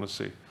 Just want to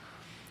see.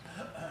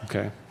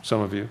 Okay,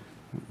 some of you,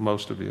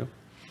 most of you.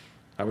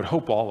 I would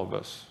hope all of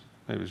us.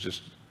 Maybe it's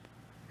just,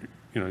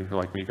 you're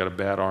like me, you got a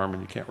bad arm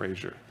and you can't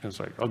raise your, it's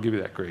like, I'll give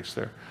you that grace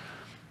there.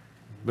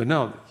 But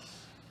no,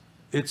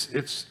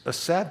 it's a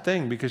sad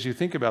thing, because you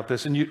think about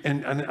this,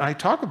 and I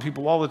talk with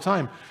people all the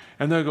time,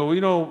 and they'll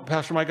go,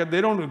 Pastor Mike,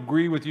 they don't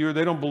agree with you, or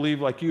they don't believe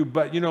like you,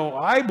 but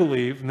I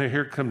believe, and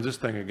here comes this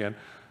thing again,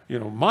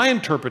 my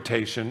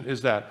interpretation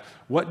is that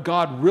what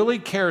God really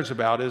cares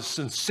about is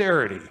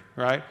sincerity,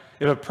 right?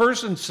 If a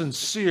person's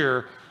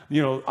sincere,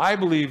 I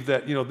believe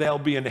that, they'll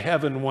be in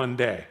heaven one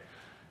day.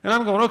 And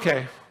I'm going,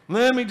 okay,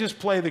 let me just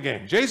play the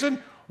game.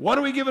 Jason, what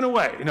are we giving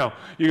away?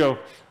 You go,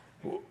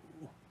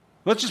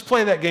 let's just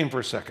play that game for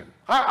a second.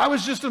 I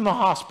was just in the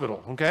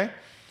hospital, okay?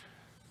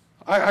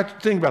 I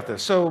think about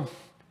this. So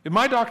if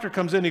my doctor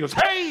comes in, he goes,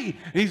 hey,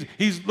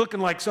 he's looking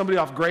like somebody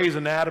off Grey's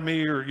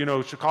Anatomy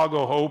or,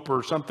 Chicago Hope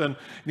or something, and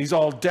he's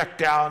all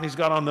decked out, and he's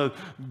got on the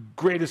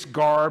greatest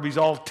garb, he's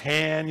all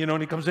tan,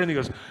 and he comes in, he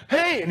goes,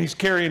 hey, and he's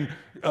carrying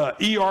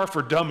ER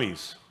for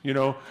Dummies,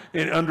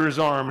 under his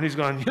arm, and he's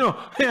going,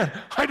 man,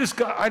 I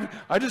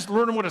just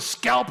learned what a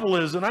scalpel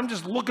is, and I'm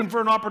just looking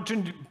for an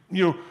opportunity,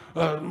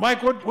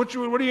 Mike, what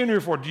are you in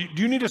here for? Do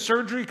you need a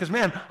surgery? Because,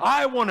 man,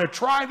 I want to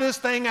try this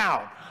thing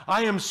out.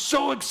 I am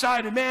so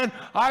excited, man.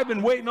 I've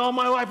been waiting all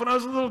my life. When I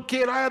was a little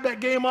kid, I had that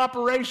game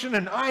operation,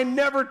 and I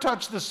never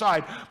touched the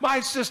side. My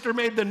sister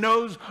made the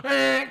nose.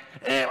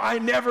 I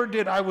never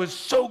did. I was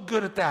so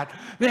good at that.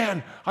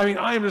 Man,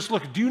 I am just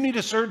looking. Do you need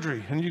a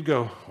surgery? And you'd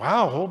go,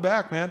 wow, hold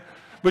back, man.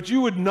 But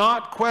you would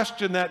not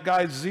question that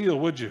guy's zeal,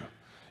 would you?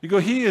 You go,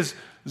 he is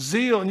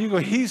zeal, and you go,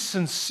 he's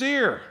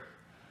sincere.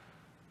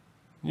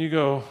 You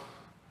go,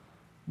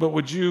 but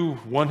would you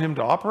want him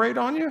to operate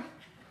on you?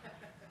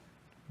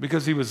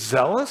 Because he was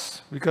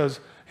zealous? Because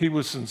he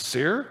was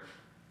sincere?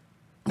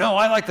 No,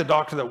 I like the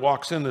doctor that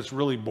walks in that's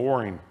really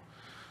boring.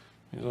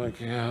 He's like,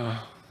 yeah,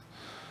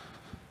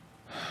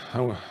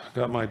 I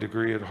got my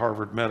degree at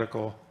Harvard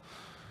Medical,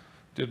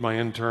 did my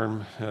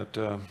intern at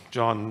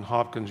Johns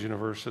Hopkins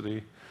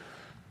University,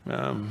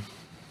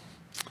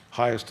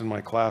 highest in my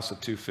class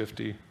at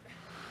 250.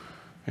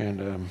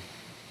 And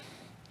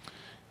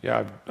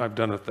yeah, I've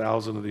done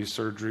 1,000 of these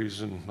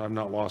surgeries and I've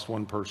not lost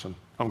one person.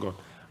 I'm going,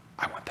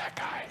 I want that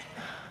guy.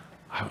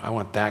 I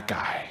want that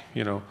guy,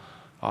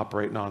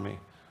 operating on me.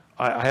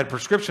 I had a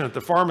prescription at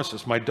the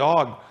pharmacist. My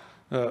dog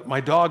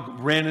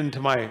ran into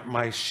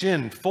my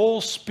shin full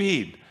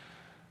speed.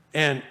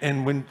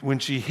 And when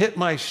she hit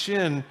my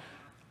shin,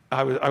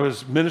 I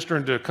was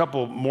ministering to a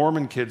couple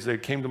Mormon kids. They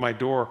came to my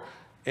door,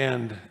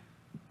 and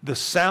the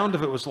sound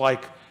of it was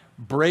like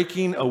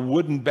breaking a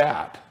wooden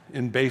bat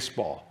in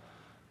baseball.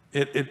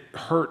 It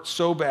hurt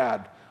so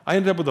bad. I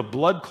ended up with a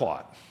blood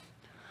clot.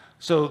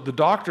 So the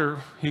doctor,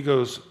 he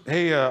goes,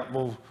 hey,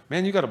 well,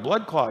 man, you got a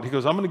blood clot. He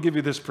goes, I'm going to give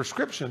you this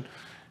prescription.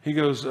 He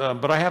goes,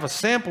 but I have a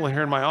sample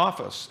here in my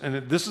office,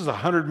 and this is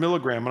 100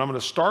 milligram, and I'm going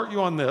to start you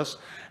on this,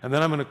 and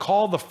then I'm going to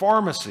call the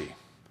pharmacy,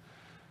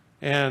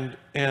 and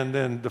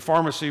then the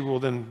pharmacy will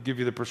then give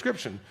you the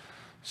prescription.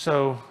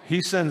 So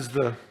he sends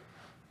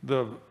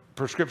the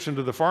prescription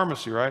to the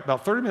pharmacy, right?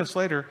 About 30 minutes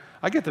later,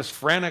 I get this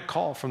frantic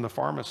call from the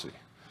pharmacy.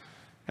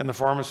 And the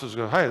pharmacist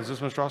goes, hi, is this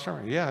Mr.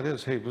 Ostermeyer? Yeah, it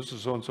is. Hey, this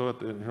is so-and-so at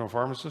the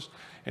pharmacist.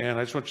 And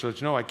I just want you to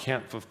let you know I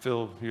can't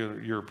fulfill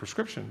your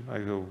prescription. I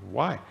go,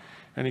 why?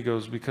 And he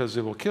goes, because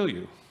it will kill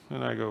you.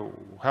 And I go,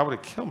 how would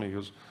it kill me? He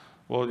goes,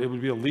 well, it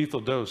would be a lethal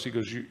dose. He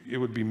goes, it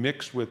would be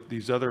mixed with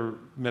these other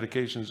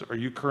medications. Are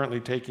you currently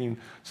taking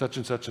such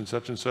and such and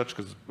such and such?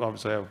 Because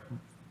obviously I have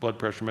blood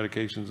pressure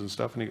medications and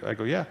stuff. And I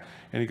go, yeah.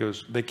 And he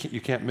goes,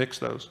 you can't mix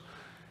those.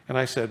 And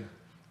I said,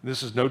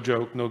 this is no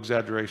joke, no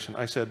exaggeration.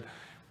 I said,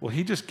 well,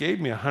 he just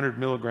gave me 100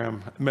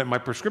 milligram. My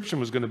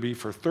prescription was going to be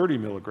for 30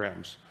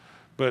 milligrams.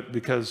 But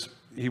because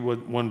he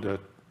wanted to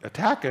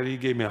attack it, he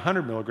gave me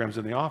 100 milligrams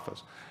in the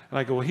office. And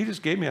I go, well, he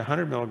just gave me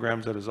 100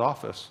 milligrams at his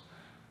office.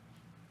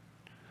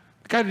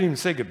 The guy didn't even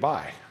say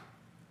goodbye.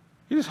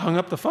 He just hung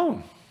up the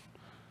phone.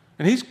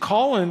 And he's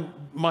calling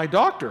my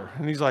doctor.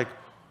 And he's like,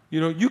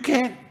 you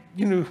can't,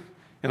 and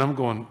I'm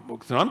going,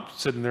 so I'm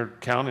sitting there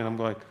counting. I'm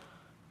going,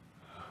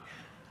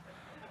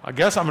 I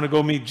guess I'm going to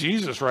go meet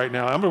Jesus right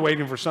now. I'm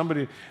waiting for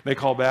somebody. They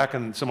call back,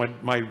 and so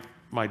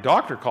my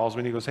doctor calls me,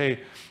 and he goes,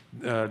 hey,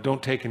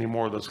 don't take any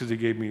more of those, because he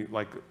gave me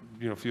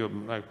a few of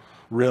them. Like,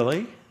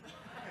 really?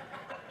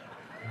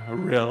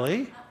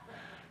 Really?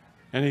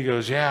 And he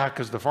goes, yeah,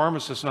 because the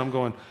pharmacist, and I'm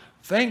going,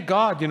 thank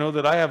God,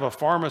 that I have a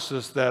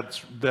pharmacist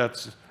that's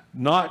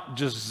not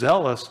just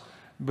zealous,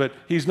 but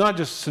he's not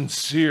just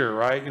sincere,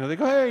 right? They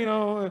go,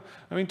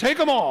 hey, take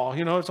them all.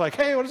 It's like,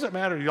 hey, what does it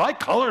matter? You like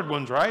colored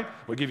ones, right?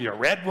 We'll give you a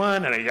red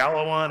one and a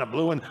yellow one, a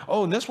blue one.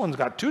 Oh, and this one's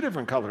got 2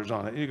 different colors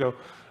on it. You go,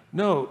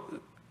 no,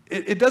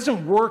 it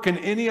doesn't work in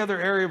any other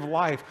area of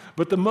life.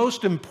 But the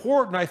most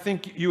important, I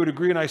think you would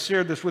agree, and I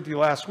shared this with you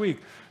last week,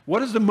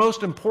 what is the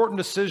most important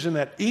decision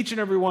that each and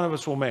every one of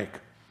us will make?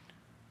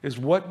 Is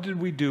what did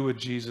we do with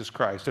Jesus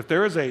Christ? If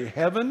there is a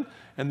heaven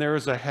and there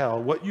is a hell,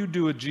 what you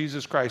do with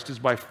Jesus Christ is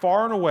by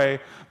far and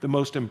away the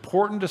most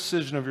important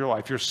decision of your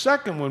life. Your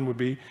second one would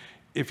be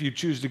if you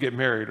choose to get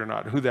married or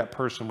not, who that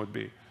person would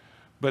be.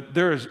 But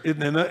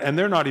and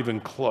they're not even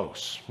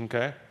close,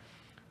 okay?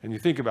 And you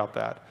think about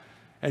that.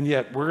 And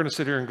yet we're going to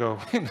sit here and go,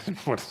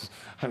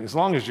 as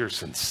long as you're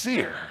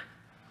sincere,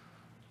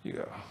 you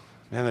go,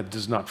 man, that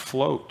does not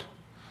float.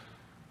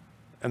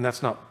 And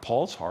that's not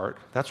Paul's heart.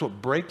 That's what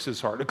breaks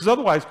his heart. Because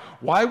otherwise,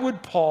 why would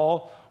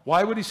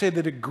he say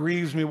that it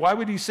grieves me? Why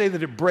would he say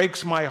that it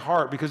breaks my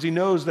heart? Because he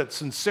knows that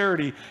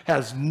sincerity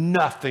has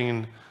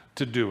nothing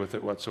to do with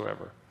it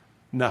whatsoever.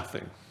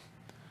 Nothing.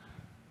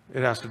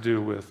 It has to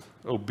do with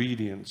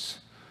obedience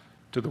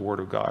to the Word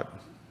of God.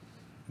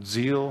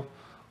 Zeal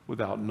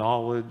without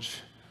knowledge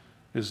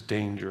is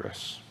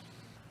dangerous.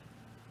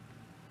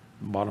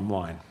 Bottom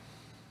line.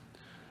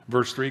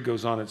 Verse 3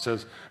 goes on, it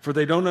says, for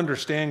they don't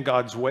understand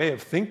God's way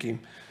of thinking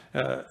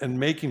and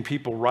making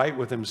people right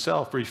with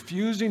himself.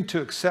 Refusing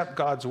to accept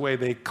God's way,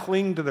 they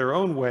cling to their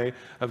own way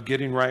of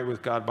getting right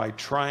with God by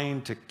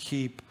trying to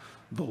keep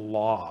the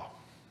law.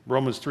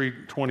 Romans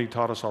 3:20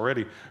 taught us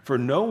already, for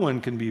no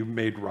one can be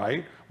made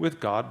right with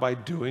God by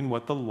doing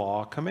what the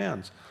law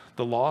commands.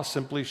 The law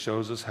simply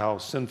shows us how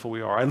sinful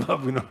we are. I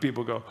love when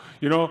people go,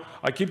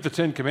 I keep the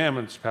 10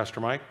 Commandments, Pastor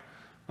Mike.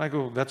 I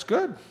go, that's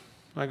good.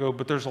 I go,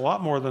 but there's a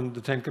lot more than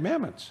the 10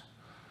 Commandments.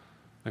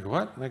 I go,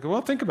 what? And I go,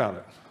 well, think about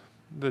it.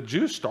 The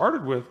Jews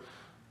started with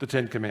the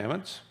 10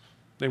 Commandments.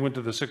 They went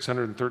to the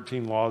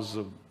 613 laws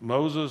of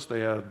Moses. They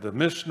had the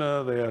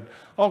Mishnah. They had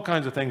all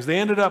kinds of things. They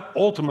ended up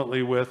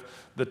ultimately with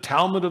the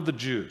Talmud of the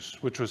Jews,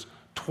 which was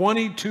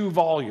 22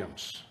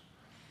 volumes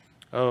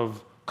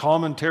of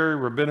commentary,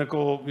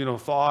 rabbinical,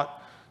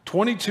 thought.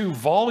 22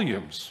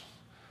 volumes.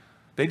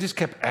 They just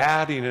kept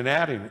adding and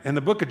adding. And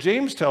the book of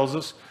James tells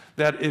us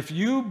that if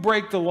you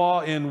break the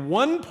law in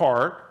one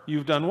part,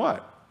 you've done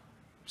what?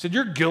 He said,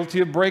 you're guilty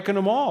of breaking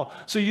them all.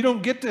 So you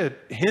don't get to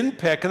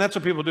henpeck, and that's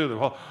what people do.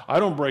 Well, I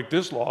don't break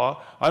this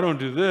law. I don't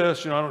do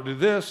this. I don't do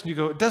this. And you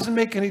go, it doesn't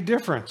make any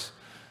difference.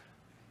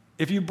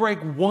 If you break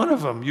one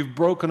of them, you've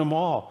broken them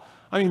all.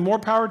 I mean, more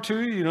power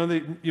to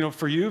you.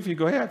 For you, if you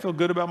go, hey, I feel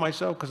good about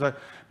myself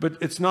but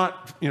it's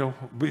not,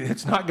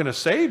 it's not going to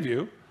save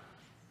you.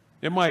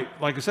 It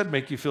might, like I said,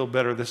 make you feel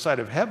better this side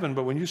of heaven.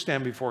 But when you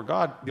stand before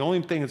God, the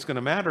only thing that's going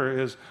to matter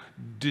is,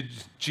 did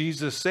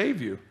Jesus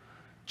save you?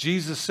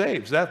 Jesus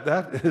saves.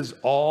 That is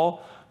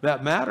all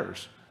that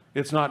matters.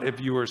 It's not if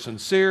you were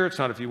sincere. It's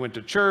not if you went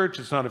to church.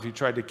 It's not if you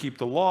tried to keep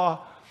the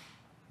law.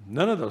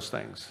 None of those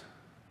things.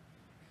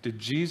 Did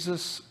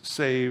Jesus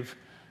save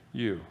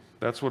you?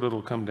 That's what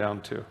it'll come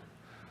down to.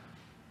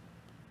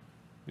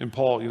 And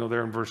Paul,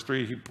 there in verse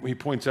 3, he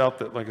points out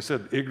that, like I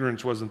said,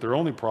 ignorance wasn't their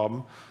only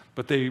problem,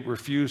 but they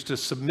refused to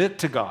submit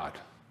to God.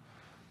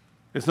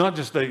 It's not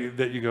just that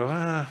you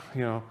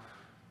go,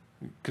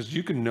 because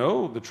you can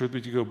know the truth,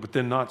 but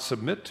then not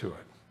submit to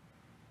it.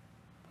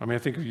 I mean, I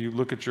think if you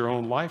look at your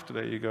own life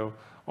today, you go,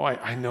 oh,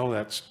 I know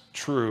that's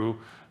true,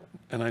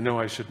 and I know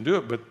I shouldn't do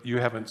it, but you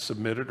haven't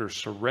submitted or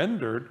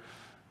surrendered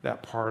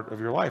that part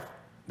of your life.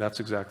 That's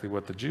exactly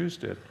what the Jews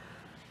did.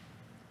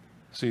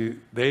 See,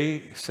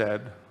 they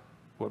said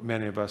what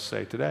many of us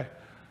say today.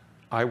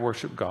 I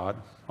worship God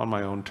on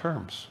my own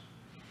terms.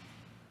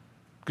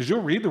 Because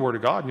you'll read the Word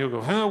of God and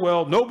you'll go,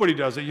 well, nobody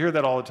does it. You hear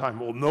that all the time.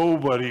 Well,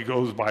 nobody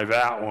goes by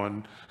that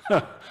one.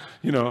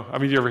 You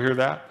ever hear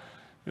that?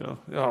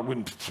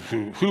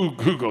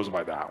 Who goes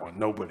by that one?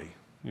 Nobody.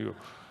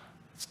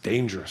 It's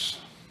dangerous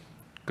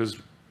because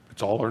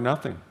it's all or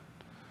nothing.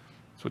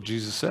 That's what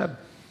Jesus said.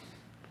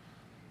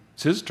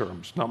 It's his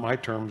terms, not my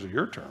terms or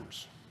your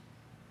terms.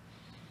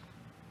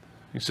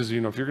 He says,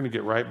 if you're going to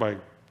get right by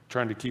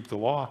trying to keep the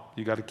law,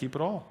 you got to keep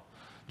it all.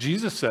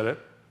 Jesus said it.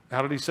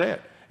 How did he say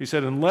it? He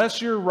said,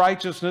 unless your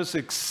righteousness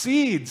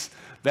exceeds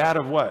that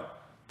of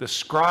what? The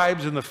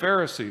scribes and the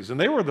Pharisees. And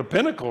they were the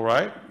pinnacle,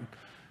 right?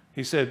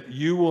 He said,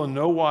 you will in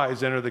no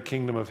wise enter the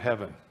kingdom of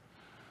heaven.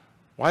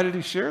 Why did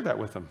he share that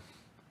with them?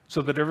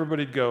 So that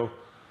everybody'd go,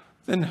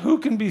 then who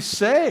can be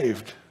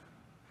saved?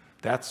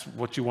 That's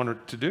what you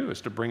wanted to do,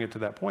 is to bring it to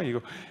that point. You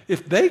go,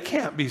 if they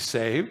can't be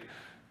saved,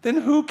 then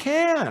who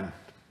can? And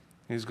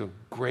he's going,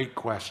 great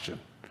question.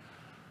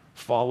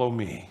 Follow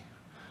me.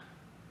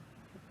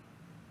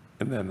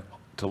 And then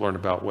to learn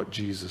about what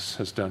Jesus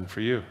has done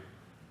for you.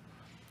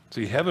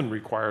 See, heaven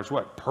requires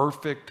what?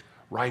 Perfect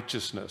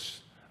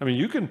righteousness. I mean,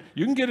 you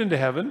can get into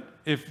heaven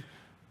if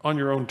on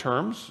your own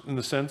terms, in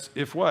the sense,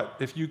 if what?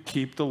 If you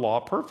keep the law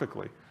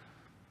perfectly.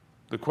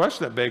 The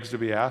question that begs to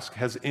be asked,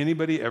 has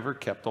anybody ever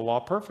kept the law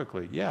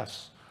perfectly?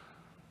 Yes.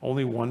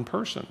 Only one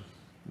person,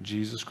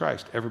 Jesus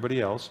Christ. Everybody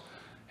else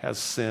has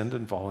sinned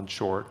and fallen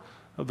short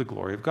of the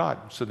glory of God.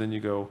 So then you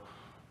go,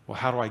 well,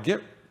 how do I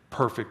get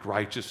perfect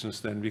righteousness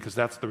then? Because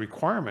that's the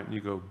requirement. And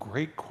you go,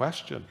 great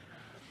question.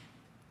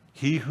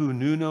 He who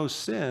knew no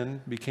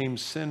sin became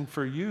sin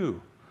for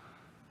you,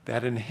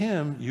 that in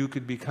him you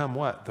could become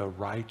what? The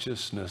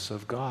righteousness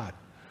of God.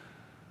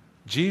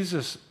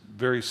 Jesus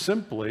very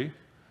simply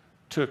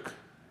took,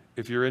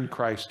 if you're in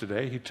Christ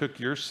today, he took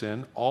your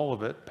sin, all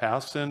of it,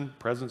 past sin,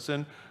 present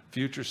sin,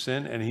 future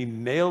sin, and he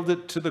nailed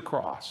it to the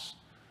cross.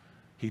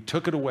 He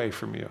took it away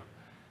from you.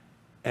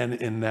 And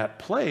in that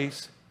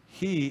place,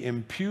 he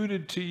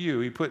imputed to you,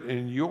 he put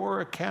in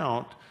your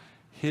account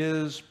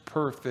his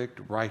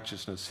perfect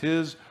righteousness,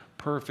 his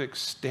perfect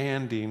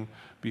standing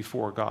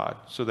before God,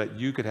 so that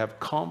you could have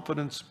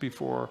confidence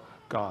before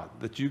God,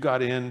 that you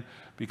got in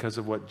because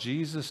of what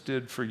Jesus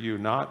did for you,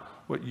 not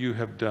what you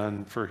have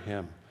done for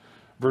him.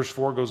 Verse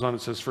 4 goes on,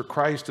 it says, for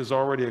Christ has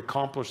already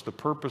accomplished the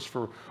purpose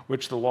for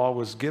which the law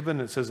was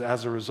given. It says,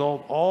 as a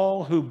result,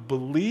 all who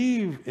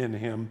believe in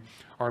him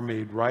are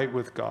made right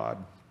with God.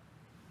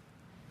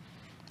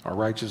 Our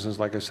righteousness,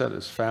 like I said,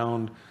 is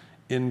found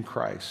in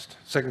Christ.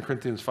 2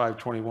 Corinthians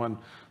 5:21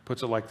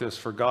 puts it like this,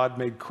 for God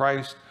made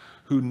Christ,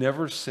 who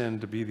never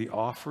sinned, to be the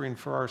offering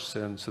for our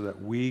sins so that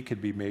we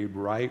could be made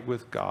right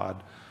with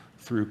God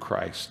through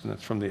Christ. And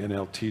that's from the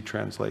NLT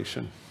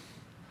translation.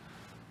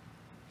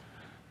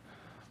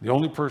 The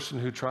only person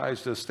who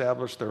tries to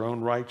establish their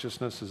own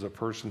righteousness is a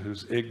person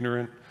who's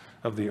ignorant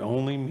of the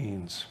only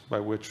means by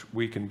which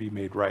we can be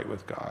made right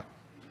with God.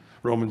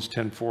 Romans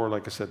 10:4,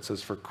 like I said,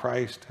 says, for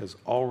Christ has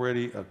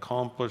already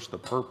accomplished the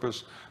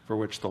purpose for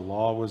which the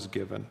law was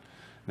given.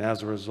 And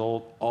as a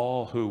result,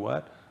 all who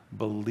what?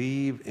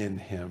 Believe in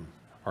him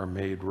are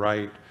made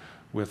right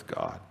with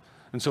God.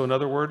 And so in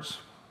other words,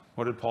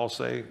 what did Paul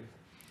say?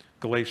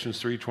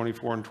 Galatians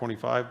 3:24 and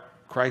 25,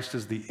 Christ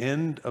is the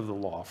end of the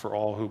law for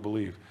all who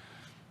believe.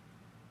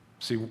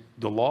 See,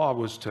 the law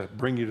was to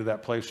bring you to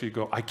that place where you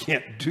go, I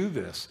can't do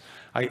this.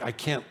 I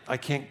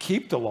can't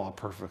keep the law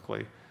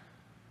perfectly.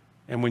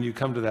 And when you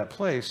come to that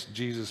place,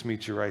 Jesus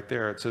meets you right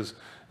there. It says,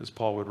 as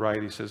Paul would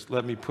write, he says,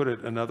 let me put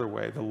it another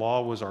way. The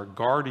law was our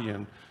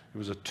guardian. It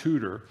was a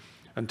tutor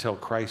until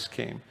Christ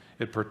came.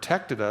 It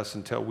protected us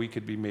until we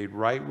could be made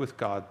right with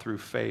God through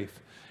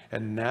faith.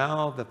 And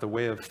now that the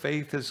way of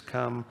faith has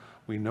come,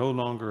 we no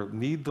longer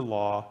need the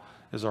law,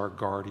 as our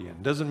guardian.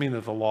 Doesn't mean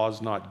that the law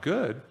is not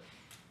good.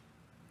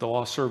 The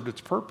law served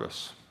its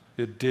purpose.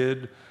 It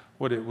did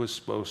what it was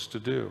supposed to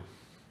do.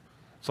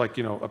 It's like,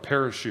 a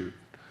parachute.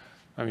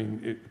 I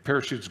mean,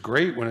 parachute's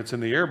great when it's in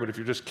the air, but if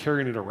you're just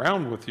carrying it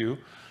around with you,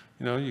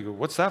 you go,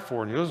 what's that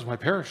for? And he goes, it's my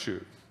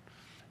parachute.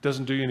 It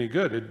doesn't do you any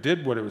good. It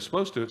did what it was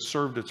supposed to. It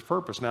served its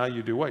purpose. Now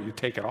you do what? You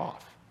take it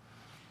off.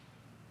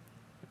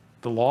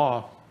 The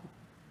law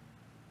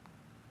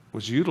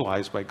was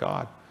utilized by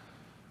God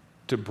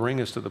to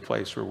bring us to the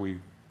place where we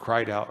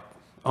cried out,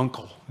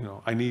 Uncle,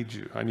 I need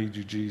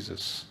you,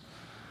 Jesus.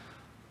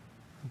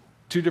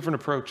 Two different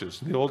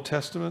approaches. In the Old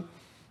Testament,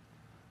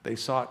 they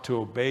sought to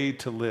obey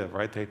to live,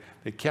 right?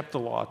 They kept the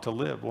law to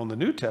live. Well, in the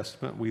New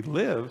Testament, we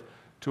live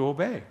to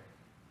obey.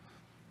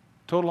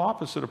 Total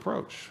opposite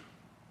approach.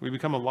 We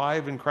become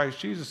alive in Christ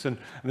Jesus, and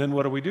then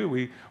what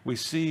do? We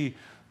see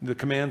the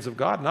commands of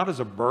God not as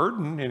a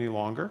burden any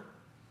longer.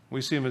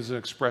 We see them as an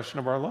expression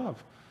of our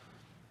love.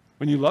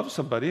 When you love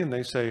somebody and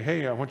they say,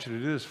 hey, I want you to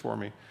do this for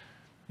me,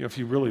 if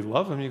you really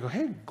love them, you go,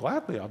 hey,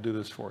 gladly, I'll do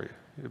this for you.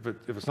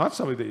 If it's not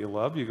somebody that you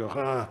love, you go,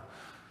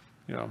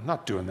 I'm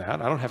not doing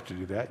that. I don't have to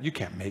do that. You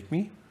can't make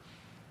me.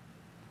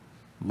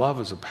 Love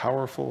is a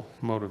powerful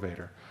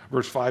motivator.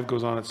 Verse 5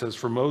 goes on, it says,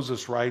 for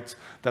Moses writes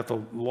that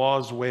the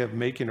law's way of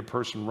making a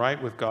person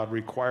right with God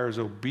requires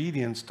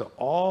obedience to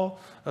all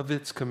of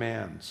its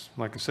commands.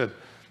 Like I said,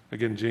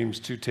 again, James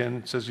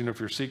 2:10 says, if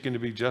you're seeking to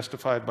be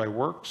justified by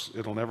works,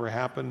 it'll never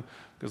happen.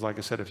 Because like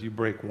I said, if you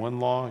break one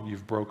law,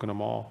 you've broken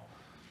them all.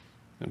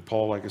 And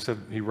Paul, like I said,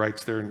 he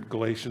writes there in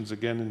Galatians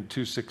again in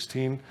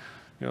 2:16,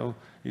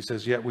 he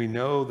says, yet we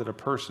know that a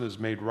person is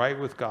made right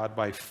with God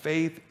by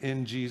faith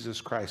in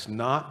Jesus Christ,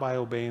 not by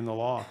obeying the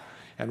law.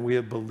 And we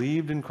have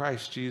believed in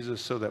Christ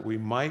Jesus so that we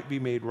might be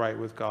made right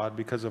with God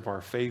because of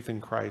our faith in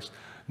Christ,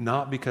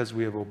 not because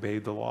we have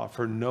obeyed the law.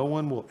 For no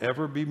one will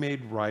ever be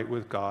made right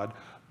with God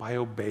by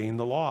obeying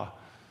the law.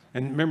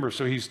 And remember,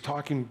 so he's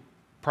talking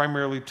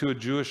primarily to a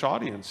Jewish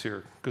audience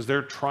here because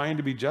they're trying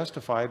to be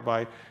justified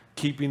by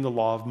keeping the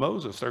law of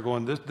Moses. They're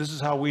going, this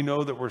is how we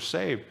know that we're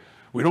saved.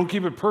 We don't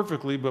keep it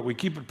perfectly, but we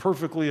keep it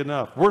perfectly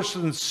enough. We're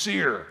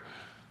sincere.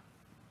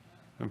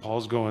 And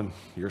Paul's going,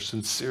 you're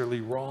sincerely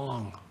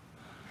wrong.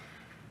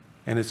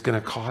 And it's going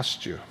to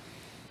cost you.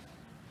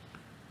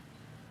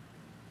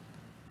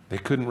 They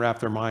couldn't wrap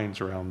their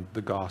minds around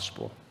the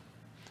gospel.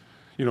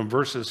 In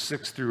verses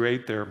 6 through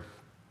 8 there,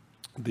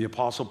 the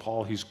Apostle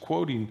Paul, he's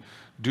quoting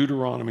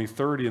Deuteronomy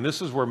 30, and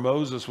this is where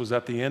Moses was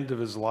at the end of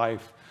his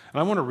life. And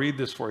I want to read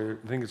this for you.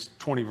 I think it's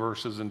 20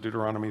 verses in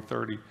Deuteronomy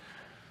 30.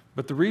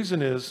 But the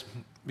reason is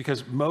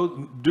because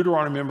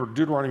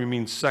Deuteronomy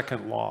means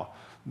second law.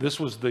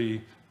 This was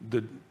the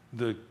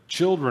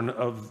children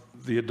of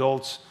the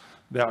adults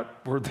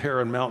that were there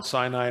in Mount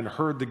Sinai and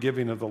heard the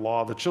giving of the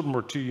law. The children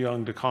were too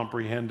young to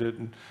comprehend it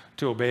and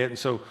to obey it. And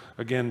so,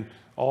 again,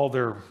 all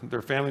their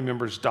family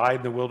members died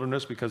in the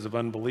wilderness because of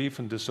unbelief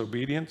and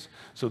disobedience.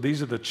 So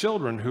these are the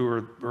children who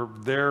are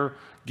there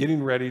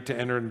getting ready to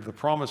enter into the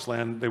promised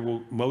land.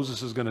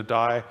 Moses is going to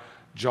die.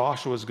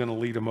 Joshua is going to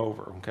lead them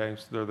over. Okay,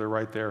 so they're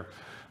right there,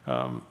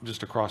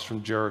 just across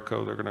from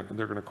Jericho. They're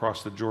going to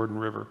cross the Jordan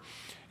River.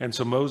 And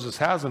so Moses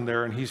has them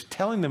there, and he's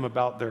telling them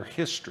about their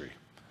history.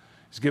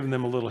 He's giving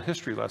them a little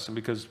history lesson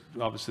because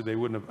obviously they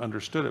wouldn't have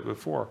understood it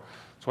before.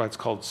 That's why it's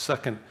called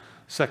second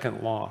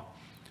law.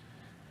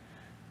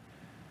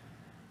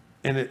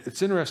 And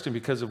it's interesting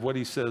because of what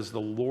he says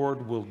the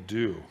Lord will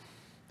do.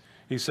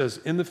 He says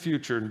in the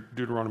future, in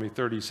Deuteronomy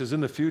 30, he says in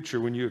the future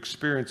when you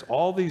experience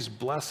all these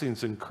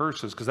blessings and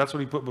curses, because that's what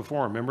he put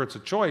before him. Remember, it's a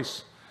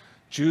choice.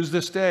 Choose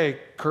this day,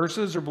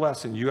 curses or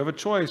blessing. You have a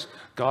choice.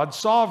 God's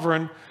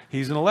sovereign.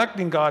 He's an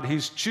electing God.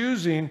 He's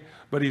choosing,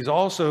 but he's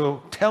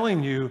also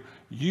telling you,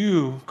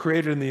 you,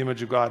 created in the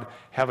image of God,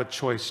 have a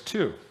choice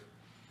too.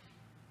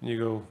 And you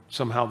go,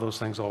 somehow those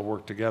things all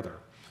work together.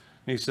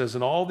 And he says,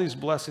 in all these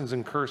blessings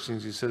and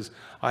cursings, he says,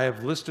 I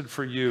have listed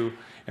for you,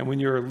 and when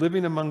you're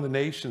living among the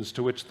nations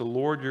to which the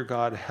Lord your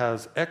God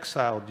has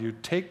exiled you,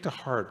 take to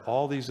heart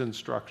all these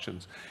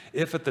instructions.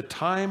 If at the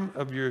time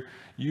of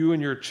you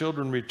and your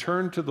children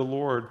return to the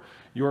Lord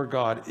your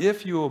God,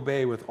 if you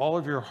obey with all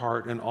of your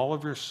heart and all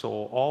of your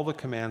soul all the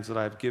commands that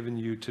I've given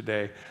you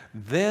today,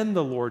 then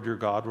the Lord your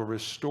God will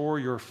restore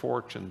your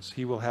fortunes.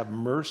 He will have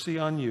mercy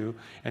on you,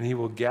 and he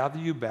will gather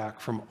you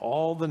back from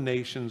all the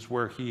nations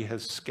where he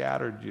has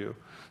scattered you.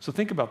 So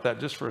think about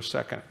that just for a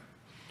second.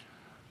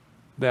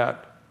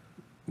 That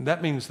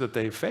means that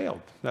they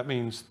failed. That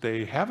means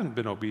they haven't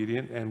been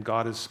obedient, and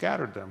God has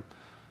scattered them.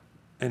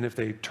 And if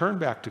they turn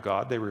back to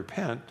God, they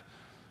repent,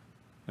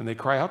 and they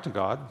cry out to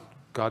God,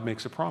 God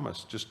makes a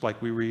promise, just like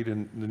we read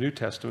in the New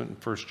Testament in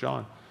 1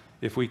 John.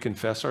 If we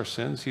confess our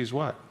sins, he's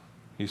what?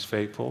 He's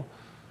faithful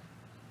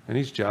and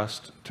he's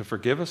just to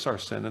forgive us our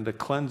sin and to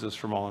cleanse us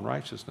from all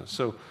unrighteousness.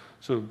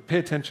 So pay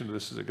attention to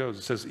this as it goes.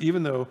 It says,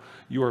 even though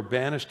you are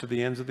banished to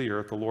the ends of the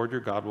earth, the Lord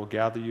your God will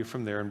gather you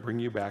from there and bring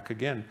you back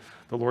again.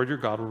 The Lord your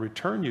God will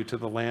return you to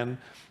the land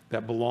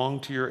that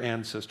belonged to your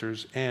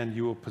ancestors, and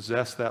you will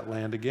possess that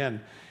land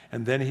again.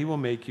 And then he will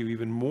make you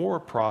even more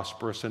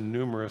prosperous and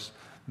numerous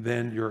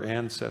than your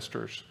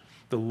ancestors.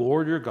 The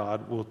Lord your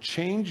God will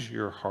change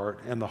your heart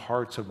and the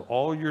hearts of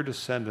all your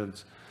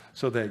descendants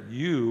so that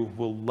you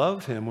will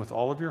love him with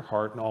all of your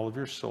heart and all of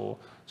your soul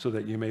so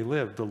that you may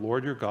live. The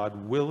Lord your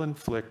God will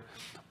inflict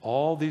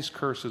all these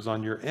curses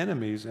on your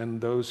enemies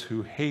and those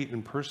who hate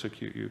and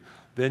persecute you.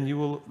 Then you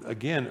will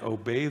again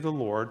obey the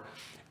Lord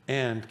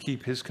and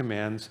keep his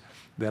commands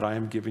that I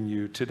am giving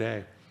you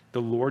today.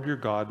 The Lord your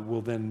God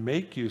will then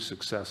make you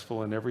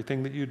successful in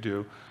everything that you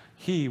do.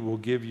 He will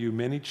give you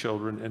many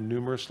children and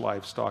numerous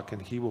livestock, and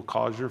he will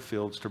cause your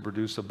fields to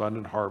produce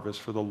abundant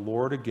harvest. For the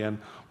Lord again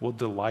will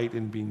delight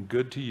in being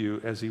good to you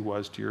as he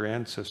was to your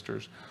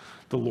ancestors.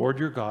 The Lord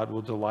your God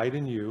will delight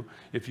in you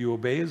if you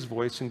obey his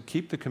voice and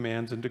keep the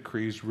commands and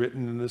decrees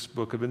written in this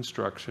book of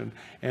instruction,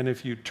 and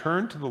if you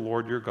turn to the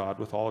Lord your God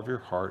with all of your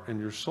heart and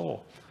your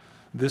soul.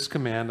 This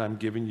command I'm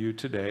giving you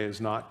today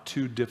is not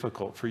too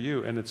difficult for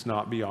you, and it's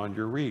not beyond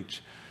your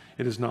reach.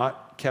 It is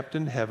not kept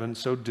in heaven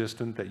so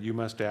distant that you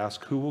must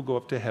ask, who will go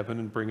up to heaven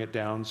and bring it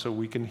down so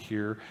we can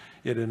hear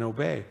it and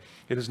obey?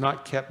 It is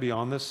not kept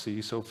beyond the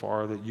sea so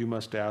far that you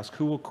must ask,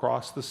 who will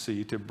cross the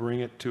sea to bring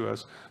it to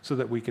us so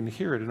that we can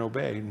hear it and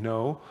obey?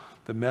 No,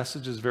 the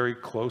message is very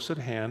close at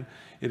hand.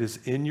 It is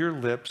in your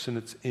lips and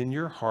it's in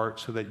your heart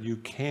so that you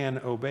can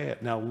obey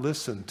it. Now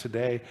listen,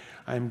 today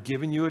I am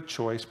giving you a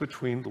choice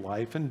between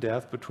life and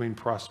death, between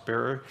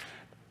prosperity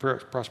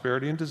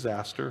and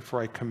disaster,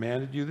 for I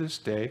commanded you this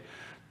day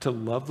to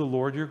love the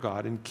Lord your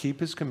God and keep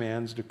his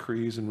commands,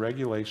 decrees, and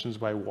regulations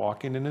by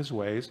walking in his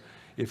ways.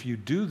 If you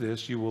do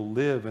this, you will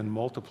live and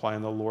multiply,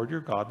 and the Lord your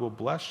God will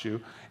bless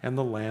you and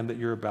the land that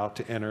you're about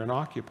to enter and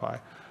occupy.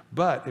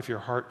 But if your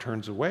heart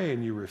turns away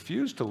and you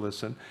refuse to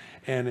listen,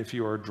 and if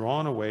you are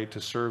drawn away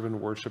to serve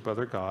and worship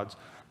other gods,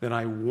 then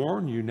I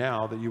warn you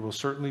now that you will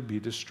certainly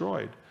be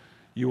destroyed.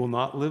 You will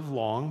not live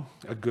long,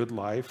 a good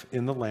life,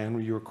 in the land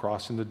where you are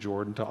crossing the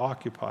Jordan to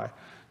occupy.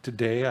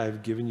 Today I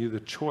have given you the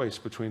choice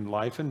between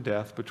life and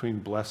death, between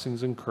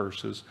blessings and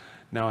curses.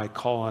 Now I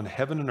call on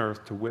heaven and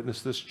earth to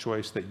witness this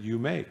choice that you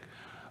make.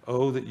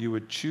 Oh, that you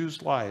would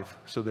choose life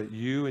so that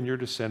you and your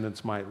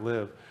descendants might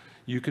live.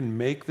 You can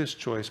make this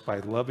choice by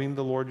loving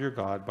the Lord your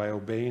God, by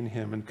obeying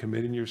him and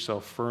committing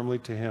yourself firmly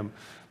to him.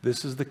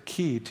 This is the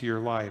key to your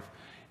life.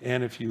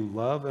 And if you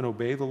love and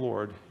obey the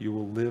Lord, you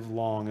will live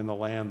long in the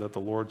land that the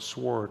Lord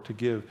swore to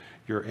give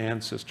your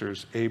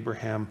ancestors,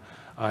 Abraham,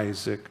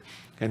 Isaac,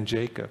 and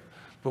Jacob.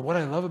 But what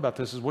I love about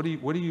this is, what do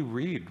you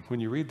read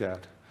when you read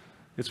that?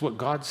 It's what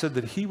God said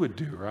that he would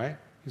do, right?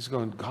 He's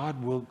going,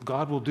 God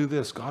will do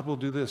this, God will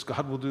do this,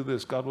 God will do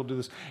this, God will do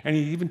this. And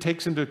he even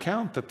takes into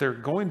account that they're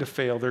going to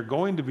fail, they're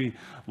going to be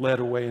led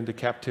away into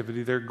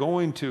captivity, they're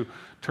going to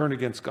turn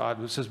against God.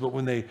 And it says, but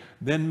when they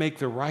then make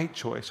the right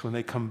choice, when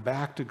they come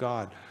back to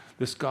God,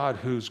 this God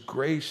who's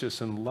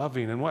gracious and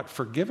loving and what?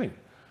 Forgiving.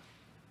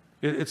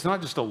 It's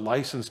not just a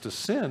license to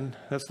sin.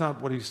 That's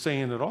not what he's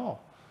saying at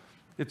all.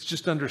 It's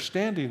just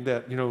understanding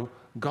that,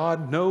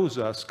 God knows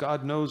us,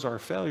 God knows our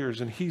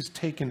failures, and he's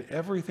taken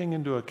everything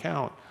into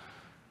account.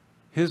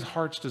 His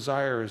heart's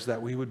desire is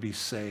that we would be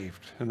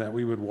saved and that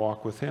we would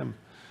walk with him.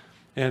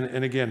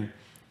 And again,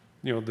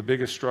 the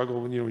biggest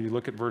struggle, when you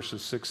look at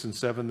verses 6 and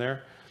 7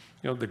 there,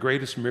 the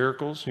greatest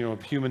miracles,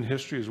 of human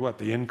history is what?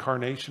 The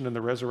incarnation and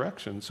the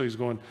resurrection. So he's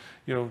going,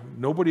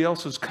 nobody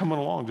else is coming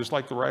along, just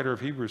like the writer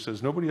of Hebrews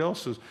says. Nobody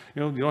else is,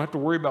 you don't have to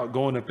worry about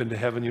going up into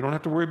heaven. You don't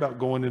have to worry about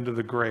going into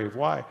the grave.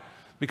 Why?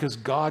 Because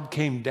God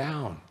came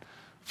down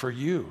for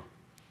you.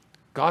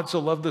 God so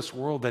loved this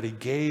world that he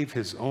gave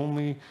his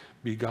only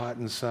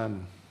begotten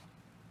son.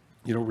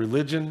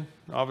 Religion,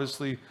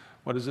 obviously,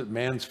 what is it?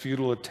 Man's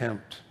futile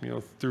attempt,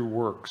 through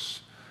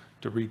works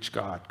to reach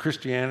God.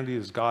 Christianity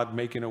is God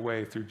making a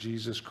way through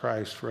Jesus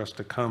Christ for us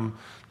to come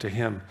to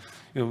him.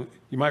 You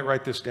might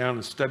write this down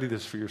and study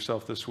this for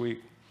yourself this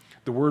week.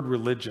 The word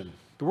religion.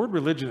 The word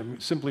religion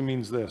simply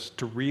means this: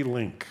 to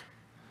relink.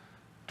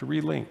 To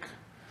relink.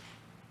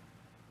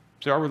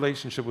 See, our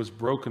relationship was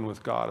broken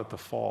with God at the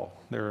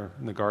fall there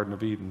in the Garden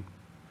of Eden.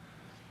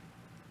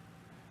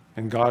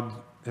 And God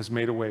has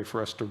made a way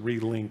for us to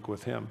relink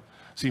with him.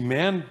 See,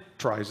 man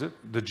tries it.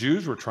 The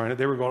Jews were trying it.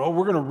 They were going,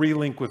 we're going to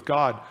relink with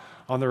God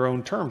on their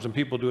own terms. And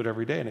people do it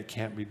every day, and it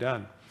can't be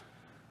done.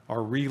 Our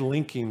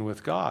relinking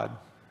with God,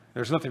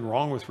 there's nothing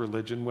wrong with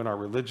religion when our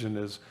religion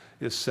is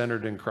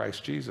centered in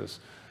Christ Jesus,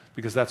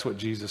 because that's what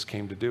Jesus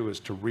came to do, is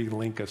to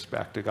relink us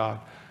back to God,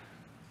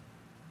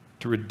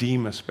 to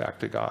redeem us back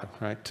to God,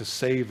 right? To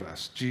save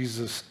us.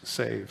 Jesus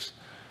saves.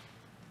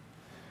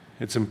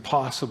 It's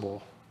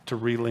impossible to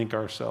relink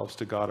ourselves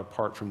to God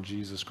apart from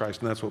Jesus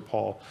Christ. And that's what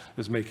Paul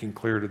is making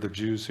clear to the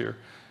Jews here.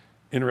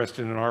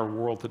 Interesting, in our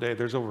world today,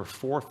 there's over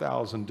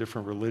 4,000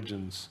 different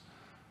religions,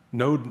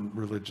 known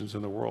religions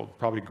in the world.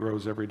 Probably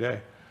grows every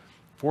day.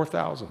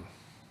 4,000.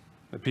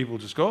 That people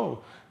just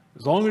go,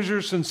 as long as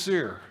you're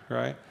sincere,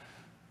 right?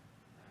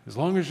 As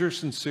long as you're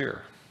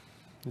sincere.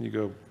 And you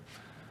go,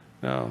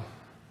 no,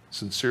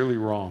 sincerely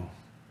wrong.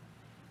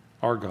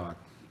 Our God,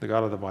 the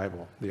God of the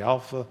Bible, the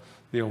Alpha,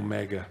 the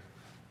Omega,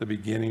 the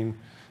beginning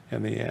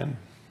and the end.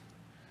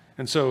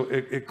 And so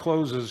it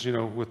closes,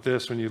 with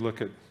this when you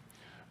look at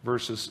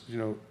verses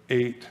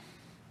 8. It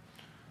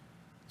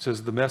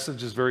says, the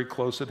message is very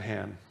close at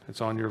hand.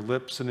 It's on your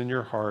lips and in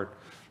your heart.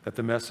 That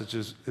the message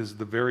is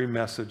the very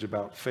message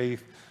about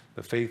faith,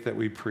 the faith that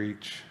we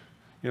preach.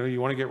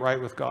 You want to get right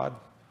with God?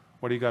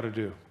 What do you got to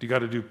do? Do you got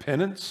to do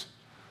penance?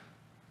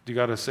 Do you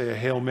got to say a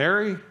Hail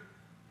Mary?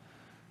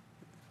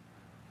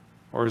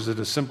 Or is it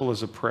as simple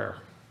as a prayer?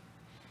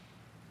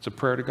 It's a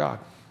prayer to God.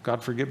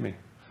 God, forgive me.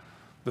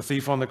 The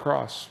thief on the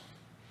cross.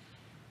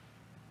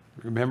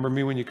 Remember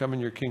me when you come in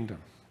your kingdom.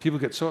 People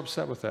get so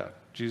upset with that.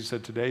 Jesus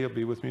said, today you'll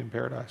be with me in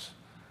paradise.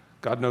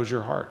 God knows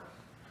your heart.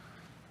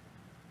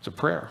 It's a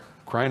prayer,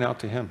 crying out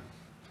to him.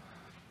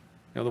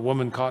 The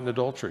woman caught in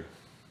adultery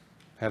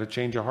had a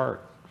change of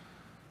heart.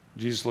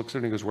 Jesus looks at her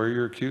and he goes, where are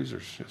your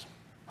accusers? She says,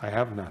 I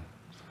have none.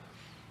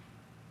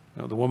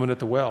 The woman at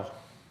the well.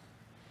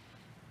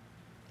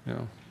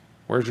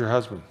 Where's your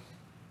husband?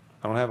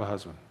 I don't have a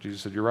husband.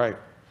 Jesus said, you're right.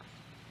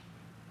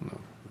 The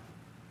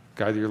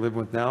guy that you're living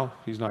with now,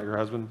 he's not your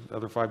husband. The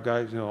other 5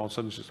 guys, all of a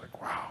sudden she's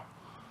like, wow.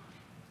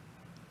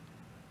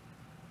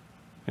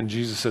 And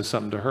Jesus says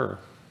something to her.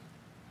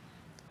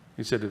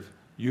 He said, if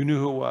you knew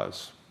who it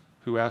was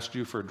who asked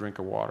you for a drink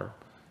of water,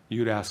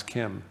 you'd ask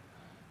him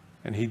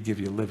and he'd give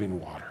you living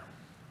water.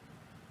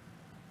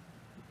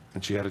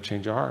 And she had a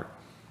change of heart.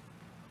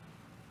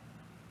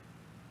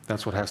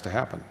 That's what has to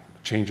happen.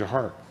 Change of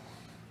heart.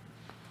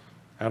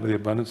 Out of the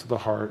abundance of the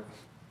heart,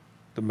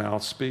 the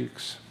mouth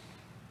speaks.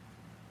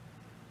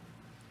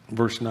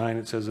 Verse 9,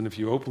 it says, and if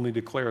you openly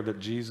declare that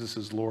Jesus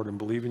is Lord and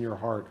believe in your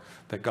heart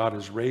that God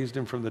has raised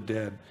him from the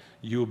dead,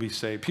 you will be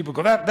saved. People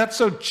go, that's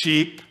so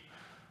cheap.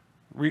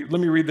 Let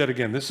me read that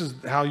again. This is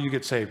how you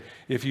get saved.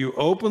 If you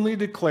openly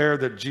declare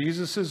that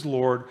Jesus is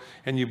Lord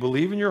and you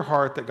believe in your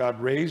heart that God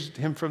raised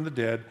him from the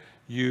dead,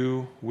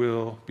 you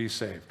will be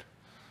saved.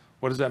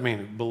 What does that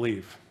mean?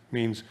 Believe. It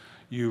means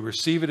you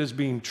receive it as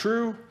being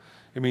true.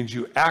 It means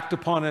you act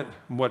upon it,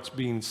 what's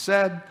being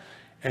said,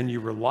 and you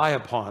rely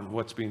upon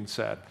what's being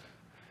said.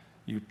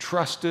 You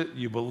trust it,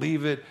 you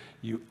believe it,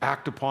 you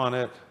act upon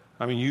it.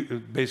 I mean,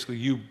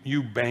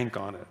 you bank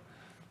on it.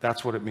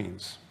 That's what it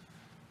means.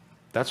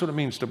 That's what it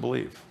means to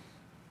believe.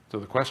 So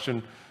the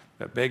question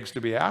that begs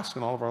to be asked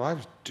in all of our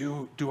lives,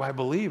 do I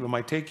believe? Am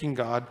I taking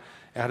God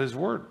at his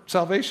word?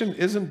 Salvation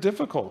isn't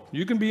difficult.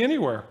 You can be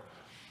anywhere.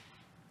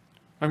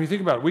 I mean,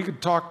 think about it. We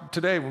could talk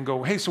today and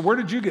go, hey, so where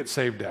did you get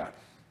saved at?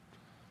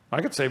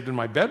 I got saved in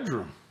my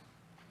bedroom.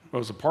 It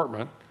was an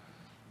apartment.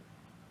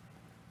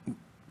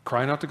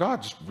 Crying out to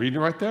God, just reading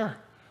it right there.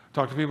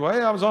 Talk to people,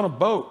 hey, I was on a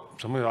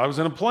boat. I was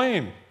in a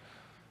plane.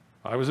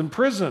 I was in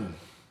prison.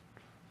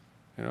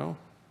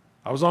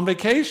 I was on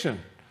vacation.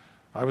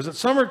 I was at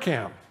summer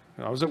camp.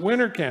 I was at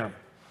winter camp.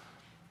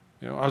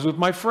 I was with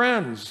my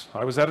friends.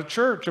 I was at a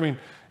church. I mean,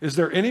 is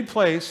there any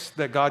place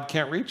that God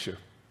can't reach you?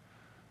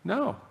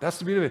 No, that's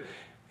the beauty of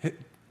it.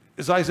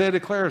 As Isaiah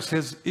declares,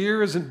 his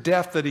ear isn't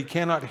deaf that he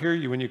cannot hear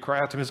you when you cry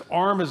out to him. His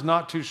arm is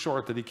not too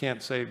short that he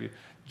can't save you.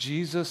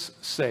 Jesus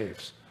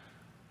saves.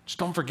 Just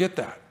don't forget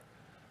that.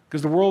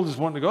 Because the world is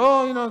wanting to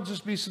go,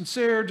 just be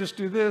sincere, just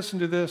do this and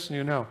do this.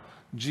 And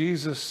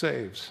Jesus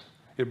saves.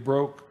 It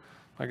broke,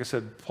 like I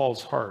said,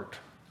 Paul's heart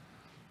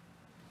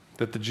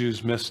that the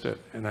Jews missed it.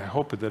 And I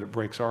hope that it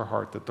breaks our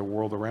heart that the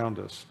world around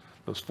us,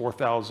 those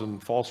 4,000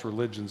 false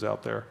religions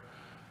out there,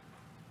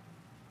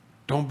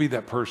 don't be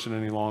that person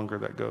any longer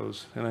that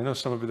goes. And I know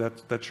some of you,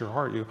 that's your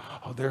heart.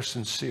 They're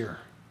sincere.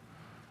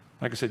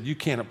 Like I said, you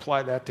can't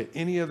apply that to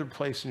any other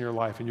place in your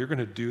life, and you're going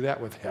to do that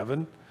with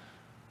heaven?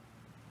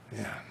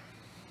 Yeah.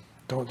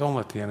 Don't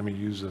let the enemy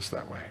use us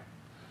that way.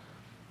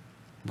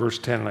 Verse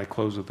 10, and I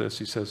close with this.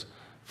 He says,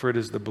 for it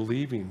is the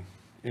believing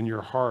in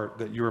your heart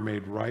that you are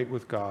made right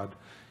with God,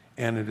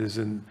 and it is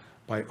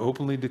by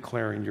openly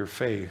declaring your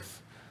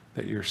faith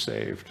that you're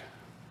saved.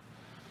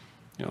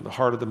 The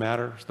heart of the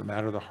matter is the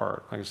matter of the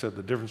heart. Like I said,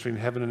 the difference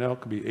between heaven and hell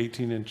could be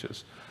 18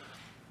 inches.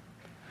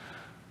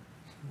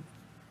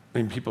 I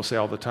mean, people say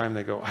all the time,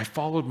 they go, I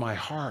followed my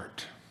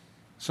heart.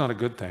 It's not a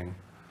good thing.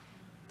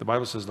 The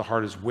Bible says the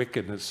heart is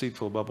wicked and it's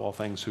deceitful above all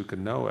things. Who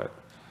can know it?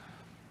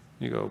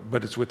 You go,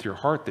 but it's with your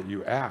heart that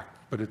you act,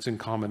 but it's in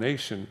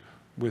combination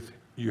with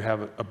you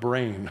have a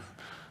brain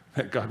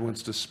that God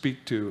wants to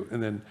speak to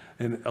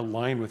and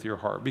align with your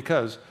heart.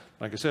 Because,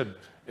 like I said,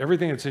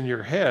 everything that's in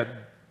your head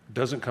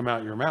doesn't come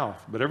out your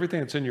mouth, but everything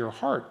that's in your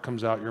heart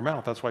comes out your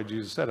mouth. That's why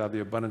Jesus said, out of the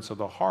abundance of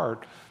the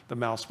heart, the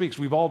mouth speaks.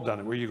 We've all done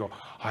it, where you go,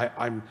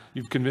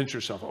 you've convinced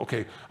yourself,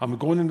 okay, I'm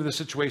going into the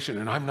situation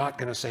and I'm not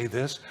going to say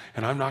this,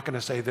 and I'm not going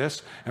to say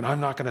this, and I'm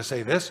not going to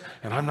say this,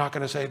 and I'm not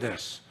going to say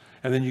this.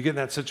 And then you get in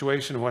that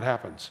situation and what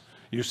happens?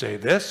 You say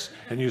this,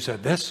 and you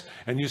said this,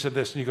 and you said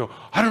this, and you go,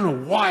 I don't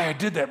know why I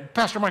did that.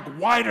 Pastor Mike,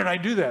 why did I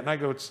do that? And I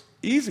go, it's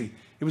easy.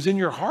 It was in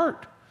your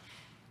heart.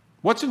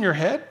 What's in your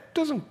head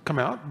doesn't come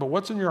out, but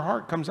what's in your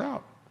heart comes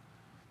out.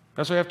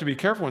 That's why you have to be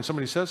careful when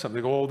somebody says something.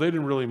 They go, oh, they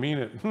didn't really mean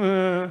it.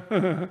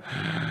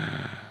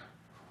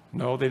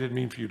 No, they didn't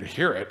mean for you to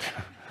hear it.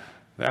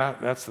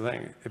 That's the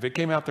thing. If it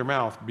came out their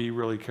mouth, be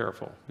really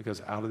careful,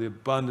 because out of the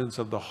abundance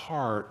of the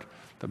heart,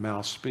 the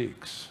mouth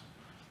speaks.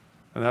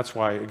 And that's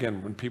why,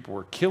 again, when people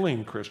were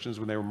killing Christians,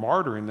 when they were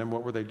martyring them,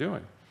 what were they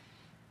doing?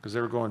 Because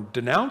they were going,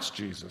 denounce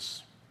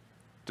Jesus.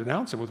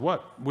 Denounce him with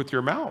what? With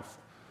your mouth.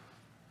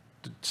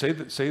 Say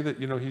that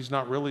he's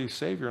not really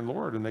Savior and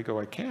Lord. And they go,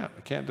 I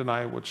can't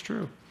deny what's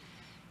true.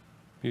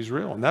 He's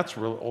real. And that's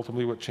really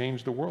ultimately what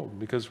changed the world,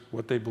 because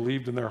what they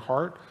believed in their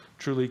heart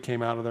truly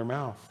came out of their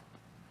mouth.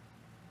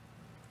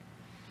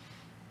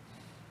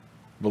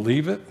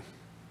 Believe it,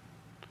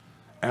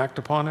 act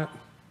upon it,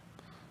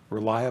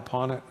 rely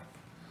upon it.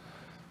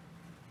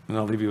 And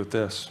I'll leave you with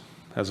this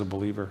as a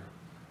believer: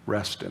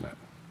 rest in it.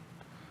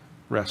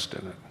 Rest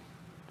in it.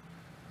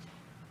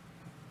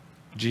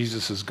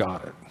 Jesus has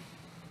got it.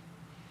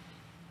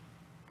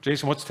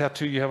 Jason, what's the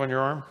tattoo you have on your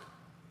arm?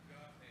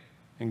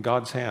 In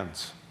God's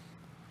hands.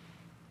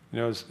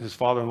 His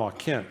father-in-law,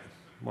 Kent,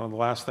 one of the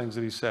last things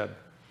that he said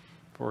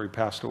before he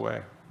passed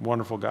away.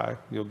 Wonderful guy.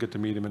 You'll get to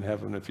meet him in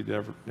heaven if you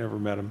never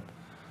met him.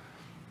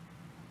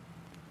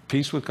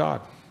 Peace with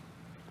God.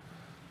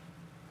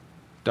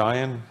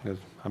 Dying,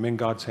 I'm in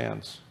God's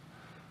hands.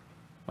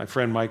 My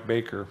friend Mike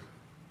Baker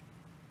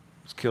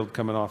was killed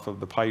coming off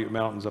of the Paiute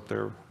Mountains up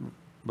there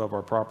above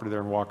our property there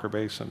in Walker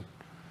Basin.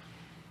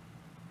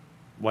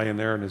 Laying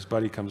there, and his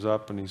buddy comes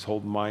up and he's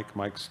holding Mike.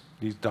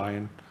 He's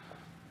dying.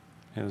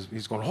 And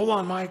he's going, hold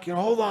on, Mike,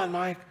 hold on,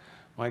 Mike.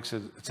 Mike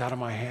says, it's out of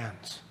my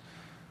hands.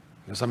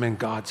 He goes, I'm in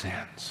God's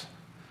hands.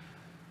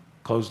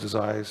 Closed his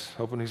eyes,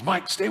 opened his,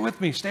 Mike, stay with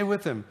me, stay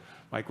with him.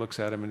 Mike looks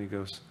at him and he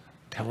goes,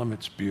 tell him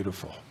it's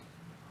beautiful.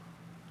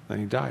 Then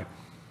he died.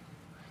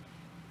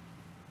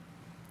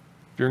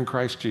 If you're in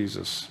Christ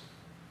Jesus,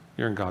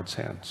 you're in God's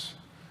hands.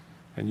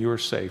 And you are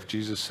safe.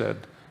 Jesus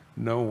said,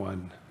 no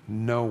one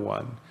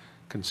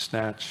can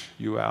snatch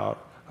you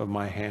out of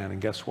my hand. And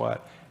guess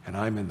what? And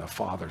I'm in the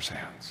Father's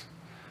hands.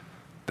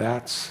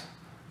 That's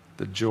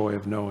the joy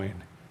of knowing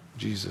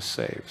Jesus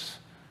saves.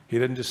 He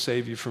didn't just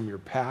save you from your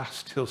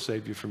past. He'll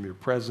save you from your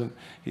present.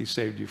 He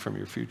saved you from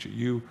your future.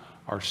 You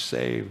are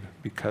saved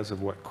because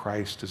of what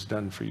Christ has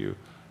done for you,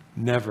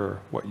 never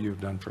what you've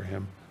done for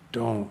him.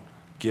 Don't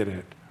get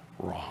it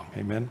wrong.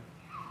 Amen?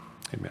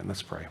 Amen.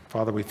 Let's pray.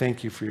 Father, we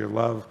thank you for your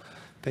love.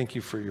 Thank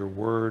you for your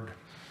word.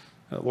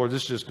 Lord,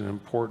 this is just an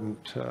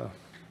important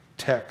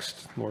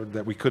text, Lord,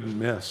 that we couldn't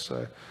miss.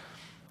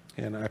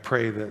 And I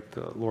pray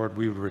that, Lord,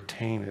 we would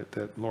retain it,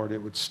 that, Lord, it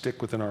would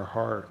stick within our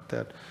heart,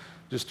 that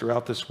just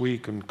throughout this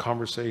week in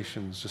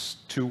conversations,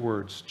 just 2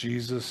 words,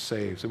 Jesus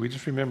saves. And we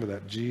just remember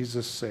that,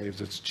 Jesus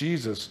saves. It's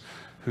Jesus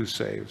who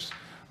saves.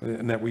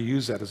 And that we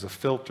use that as a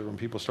filter when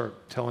people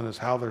start telling us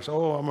how they're,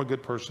 I'm a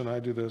good person, I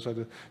do this, I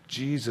do.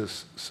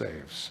 Jesus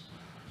saves.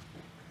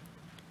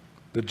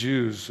 The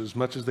Jews, as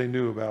much as they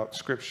knew about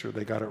Scripture,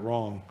 they got it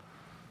wrong.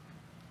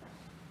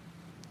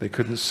 They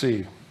couldn't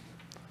see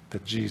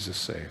that Jesus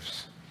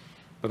saves.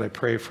 But I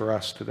pray for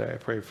us today. I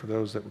pray for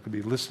those that could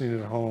be listening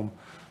at home,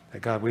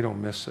 that God, we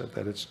don't miss it,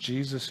 that it's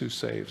Jesus who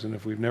saves. And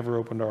if we've never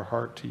opened our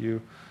heart to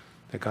you,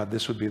 that God,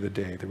 this would be the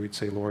day that we'd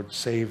say, Lord,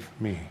 save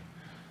me.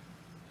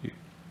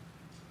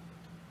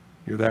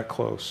 You're that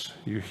close.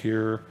 You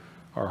hear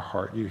our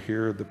heart. You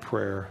hear the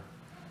prayer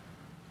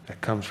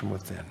that comes from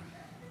within.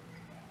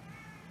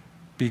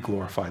 Be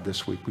glorified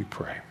this week, we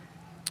pray.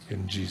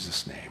 In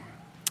Jesus' name,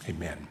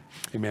 amen.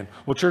 Amen.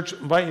 Well, church, I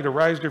invite you to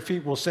rise to your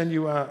feet. We'll send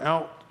you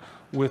out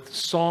with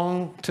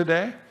song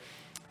today.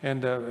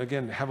 And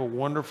again, have a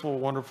wonderful,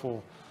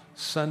 wonderful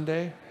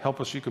Sunday. Help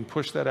us. You can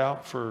push that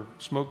out for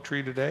Smoke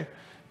Tree today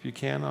if you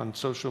can on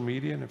social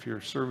media. And if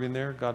you're serving there, God